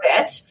convert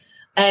it.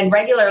 And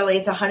regularly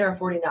it's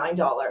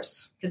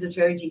 $149 because it's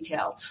very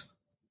detailed.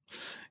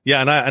 Yeah,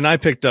 and I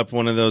picked up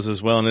one of those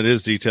as well, and it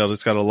is detailed.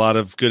 It's got a lot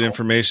of good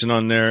information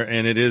on there,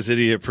 and it is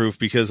idiot proof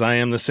because I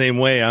am the same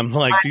way. I'm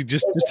like, dude,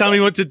 just tell me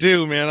what to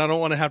do, man. I don't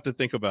want to have to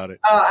think about it.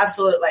 Oh,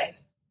 absolutely.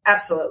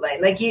 Absolutely.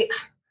 Like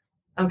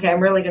okay, I'm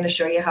really going to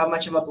show you how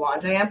much of a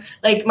blonde I am.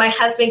 Like my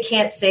husband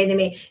can't say to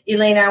me,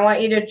 Elaina, I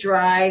want you to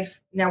drive.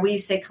 Now we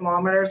say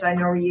kilometers. I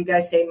know where you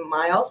guys say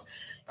miles.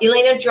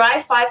 Elaina,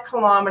 drive 5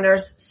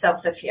 kilometers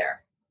south of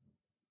here.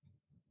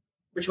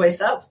 Which way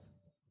south?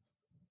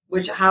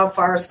 How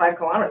far is 5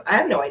 kilometers? I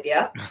have no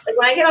idea. Like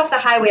when I get off the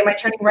highway, am I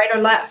turning right or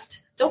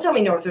left? Don't tell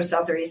me north or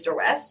south or east or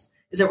west.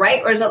 Is it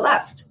right or is it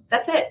left?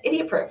 That's it.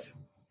 Idiot proof.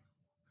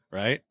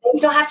 Right.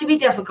 Things don't have to be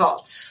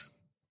difficult.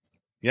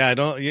 Yeah, I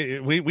don't.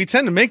 We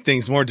tend to make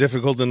things more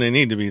difficult than they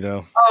need to be,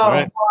 though. Oh,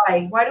 right?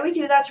 Why? Why do we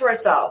do that to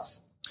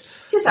ourselves?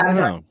 Just sabotage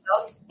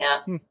ourselves.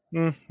 Yeah.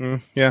 Mm-hmm.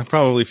 Yeah,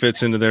 probably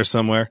fits into there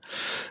somewhere.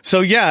 So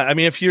yeah, I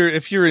mean, if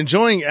you're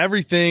enjoying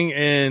everything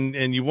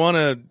and you want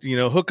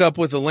to hook up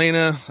with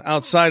Elaina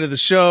outside of the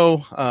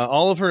show,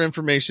 all of her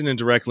information and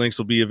direct links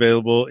will be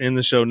available in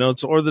the show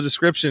notes or the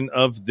description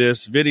of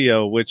this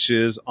video, which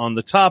is on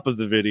the top of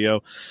the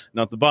video,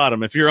 not the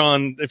bottom. If you're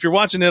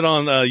watching it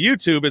on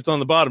YouTube, it's on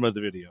the bottom of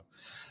the video.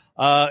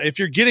 If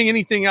you're getting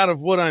anything out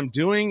of what I'm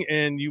doing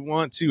and you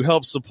want to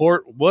help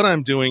support what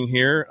I'm doing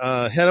here,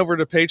 head over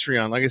to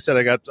Patreon. Like I said,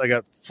 I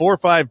got 4 or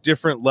 5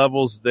 different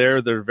levels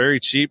there. They're very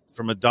cheap,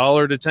 from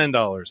 $1 to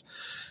 $10.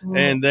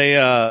 And they,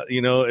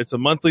 it's a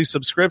monthly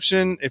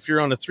subscription. If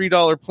you're on a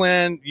 $3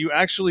 plan, you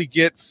actually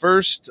get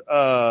first,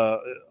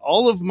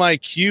 all of my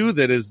queue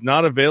that is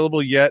not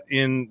available yet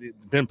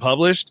been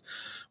published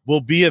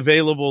will be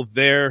available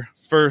there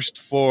first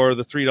for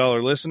the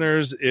 $3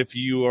 listeners. If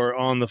you are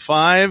on the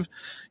 5,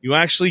 you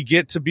actually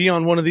get to be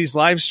on one of these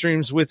live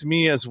streams with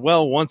me as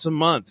well once a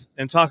month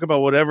and talk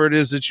about whatever it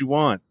is that you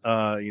want.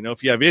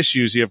 If you have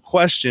issues, you have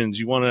questions,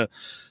 you want to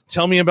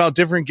tell me about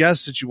different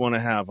guests that you want to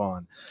have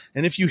on.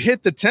 And if you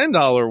hit the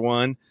 $10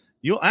 one,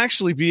 you'll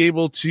actually be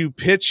able to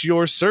pitch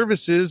your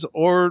services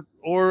or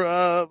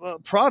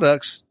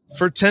products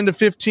for 10 to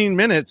 15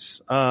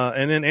 minutes,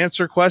 and then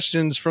answer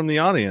questions from the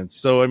audience.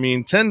 So, I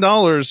mean,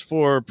 $10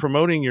 for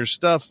promoting your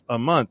stuff a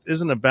month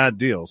isn't a bad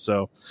deal.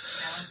 So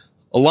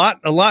a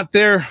lot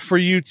there for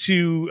you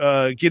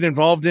to, get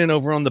involved in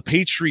over on the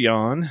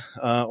Patreon,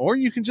 or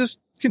you can just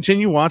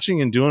continue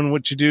watching and doing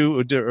what you do,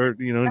 or,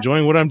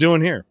 enjoying what I'm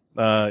doing here,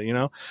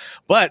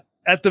 but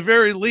at the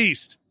very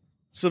least,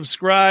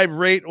 subscribe,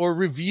 rate, or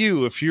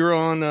review. If you're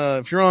on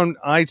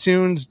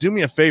iTunes, do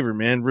me a favor,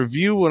 man.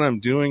 Review what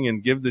I'm doing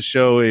and give the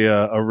show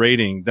a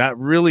rating. That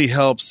really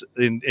helps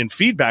in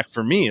feedback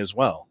for me as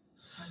well.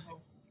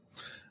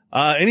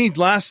 Any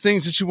last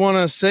things that you want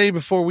to say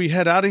before we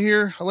head out of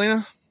here,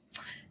 Elaina?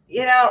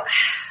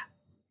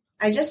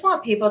 I just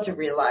want people to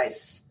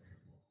realize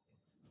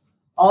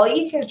all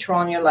you can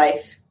control in your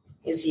life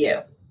is you.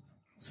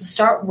 So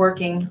start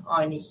working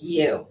on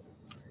you.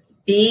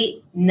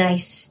 Be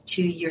nice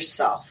to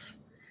yourself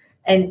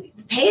and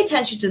pay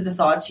attention to the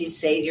thoughts you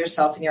say to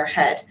yourself in your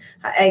head.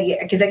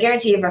 Because I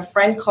guarantee you, if a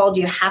friend called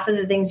you half of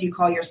the things you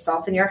call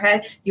yourself in your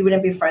head, you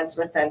wouldn't be friends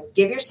with them.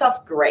 Give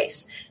yourself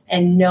grace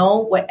and know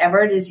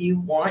whatever it is you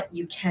want,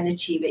 you can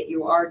achieve it.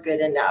 You are good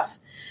enough.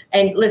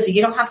 And listen,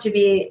 you don't have to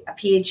be a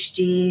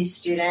PhD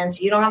student.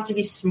 You don't have to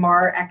be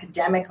smart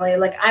academically.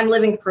 Like, I'm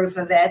living proof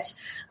of it.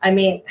 I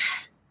mean,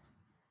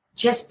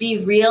 just be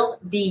real,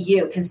 be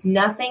you, because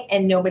nothing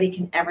and nobody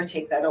can ever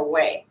take that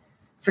away.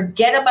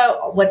 Forget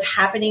about what's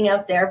happening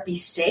out there. Be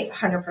safe,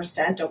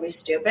 100%. Don't be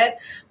stupid.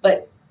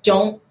 But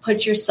don't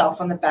put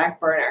yourself on the back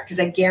burner, because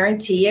I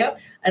guarantee you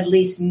at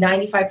least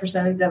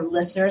 95% of the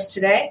listeners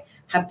today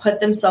have put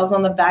themselves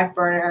on the back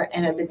burner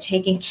and have been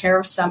taking care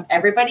of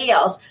everybody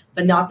else,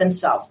 but not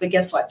themselves. But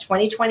guess what?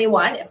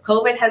 2021, if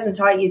COVID hasn't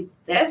taught you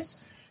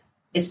this,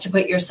 is to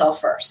put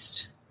yourself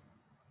first.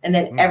 And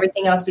then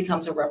everything else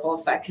becomes a ripple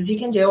effect, because you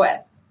can do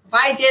it. If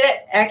I did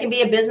it, I can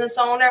be a business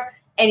owner.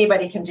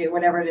 Anybody can do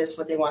whatever it is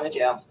what they want to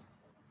do.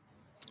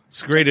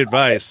 It's great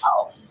advice.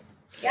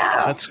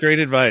 Yeah. That's great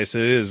advice.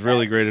 It is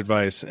really great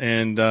advice.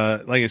 And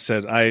like I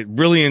said, I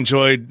really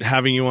enjoyed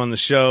having you on the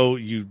show.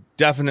 You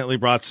definitely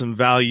brought some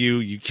value.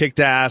 You kicked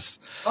ass.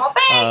 Oh,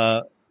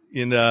 thanks.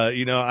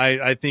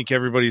 I think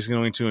everybody's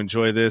going to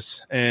enjoy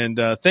this. And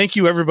thank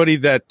you, everybody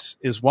that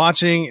is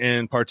watching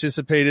and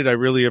participated. I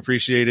really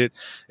appreciate it.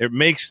 It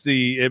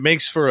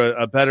makes for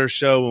a better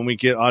show when we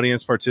get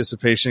audience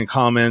participation,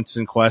 comments,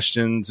 and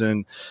questions,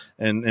 and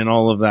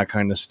all of that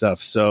kind of stuff.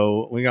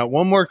 So we got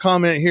one more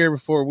comment here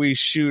before we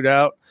shoot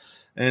out.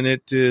 And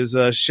it is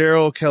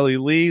Cheryl Kelly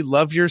Lee.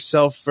 Love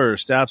yourself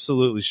first.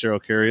 Absolutely, Cheryl.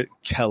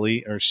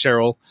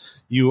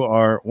 You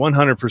are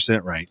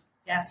 100% right.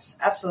 Yes,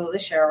 absolutely,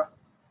 Cheryl.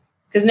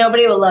 Because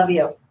nobody will love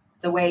you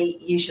the way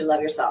you should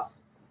love yourself.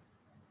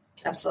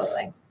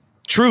 Absolutely.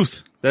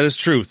 Truth. That is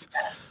truth.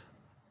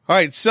 All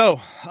right.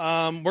 So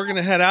we're going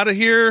to head out of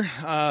here,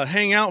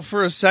 hang out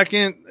for a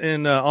second,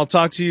 and I'll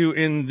talk to you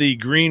in the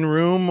green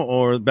room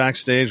or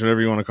backstage, whatever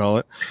you want to call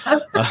it.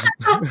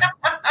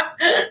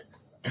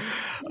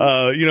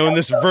 In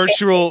this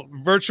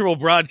virtual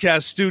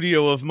broadcast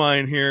studio of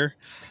mine here.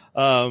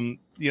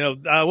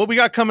 What we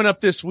got coming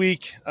up this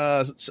week,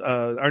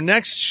 our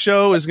next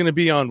show is going to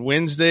be on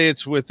Wednesday.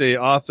 It's with a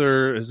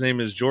author. His name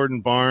is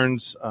Jordan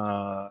Barnes.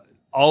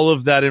 All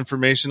of that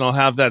information, I'll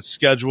have that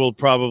scheduled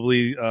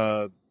probably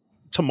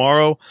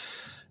tomorrow,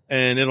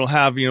 and it'll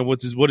have,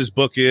 what his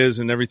book is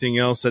and everything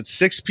else. At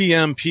 6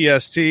 p.m.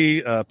 PST,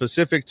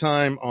 Pacific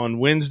time on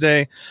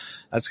Wednesday.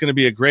 That's going to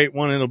be a great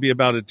one. It'll be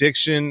about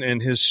addiction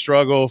and his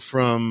struggle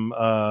from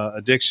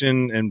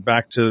addiction and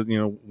back to,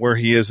 where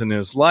he is in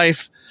his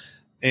life.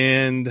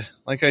 And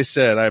like I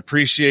said, I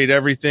appreciate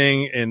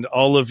everything and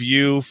all of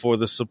you for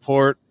the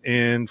support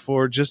and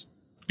for just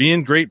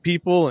being great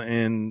people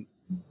and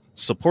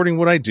supporting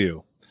what I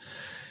do.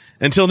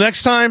 Until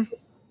next time,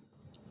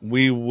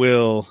 we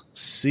will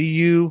see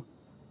you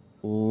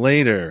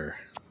later.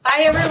 Bye,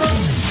 everyone.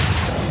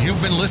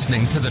 You've been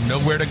listening to the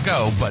Nowhere to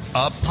Go But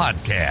Up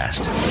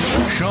podcast.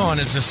 Sean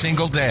is a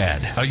single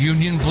dad, a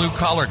union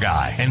blue-collar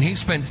guy, and he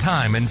spent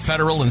time in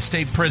federal and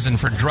state prison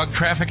for drug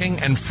trafficking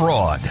and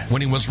fraud.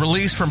 When he was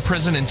released from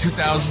prison in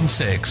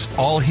 2006,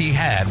 all he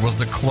had was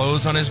the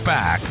clothes on his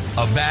back,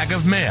 a bag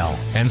of mail,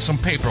 and some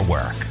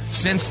paperwork.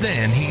 Since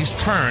then, he's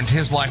turned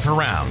his life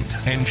around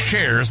and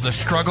shares the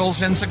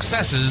struggles and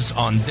successes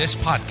on this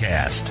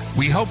podcast.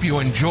 We hope you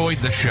enjoyed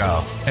the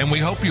show, and we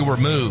hope you were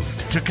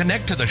moved. To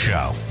connect to the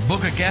show,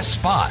 book a guest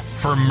spot.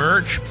 For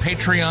merch,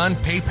 Patreon,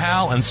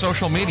 PayPal, and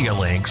social media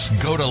links,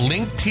 go to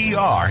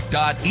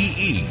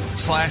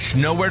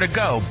linktr.ee/nowhere to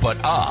go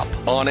but up.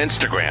 On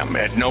Instagram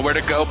at Nowhere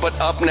to Go But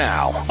Up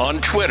Now.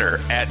 On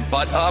Twitter at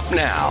But Up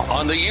Now.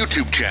 On the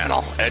YouTube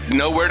channel at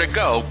Nowhere to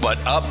Go But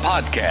Up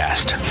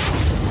Podcast.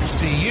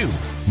 See you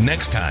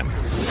next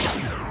time.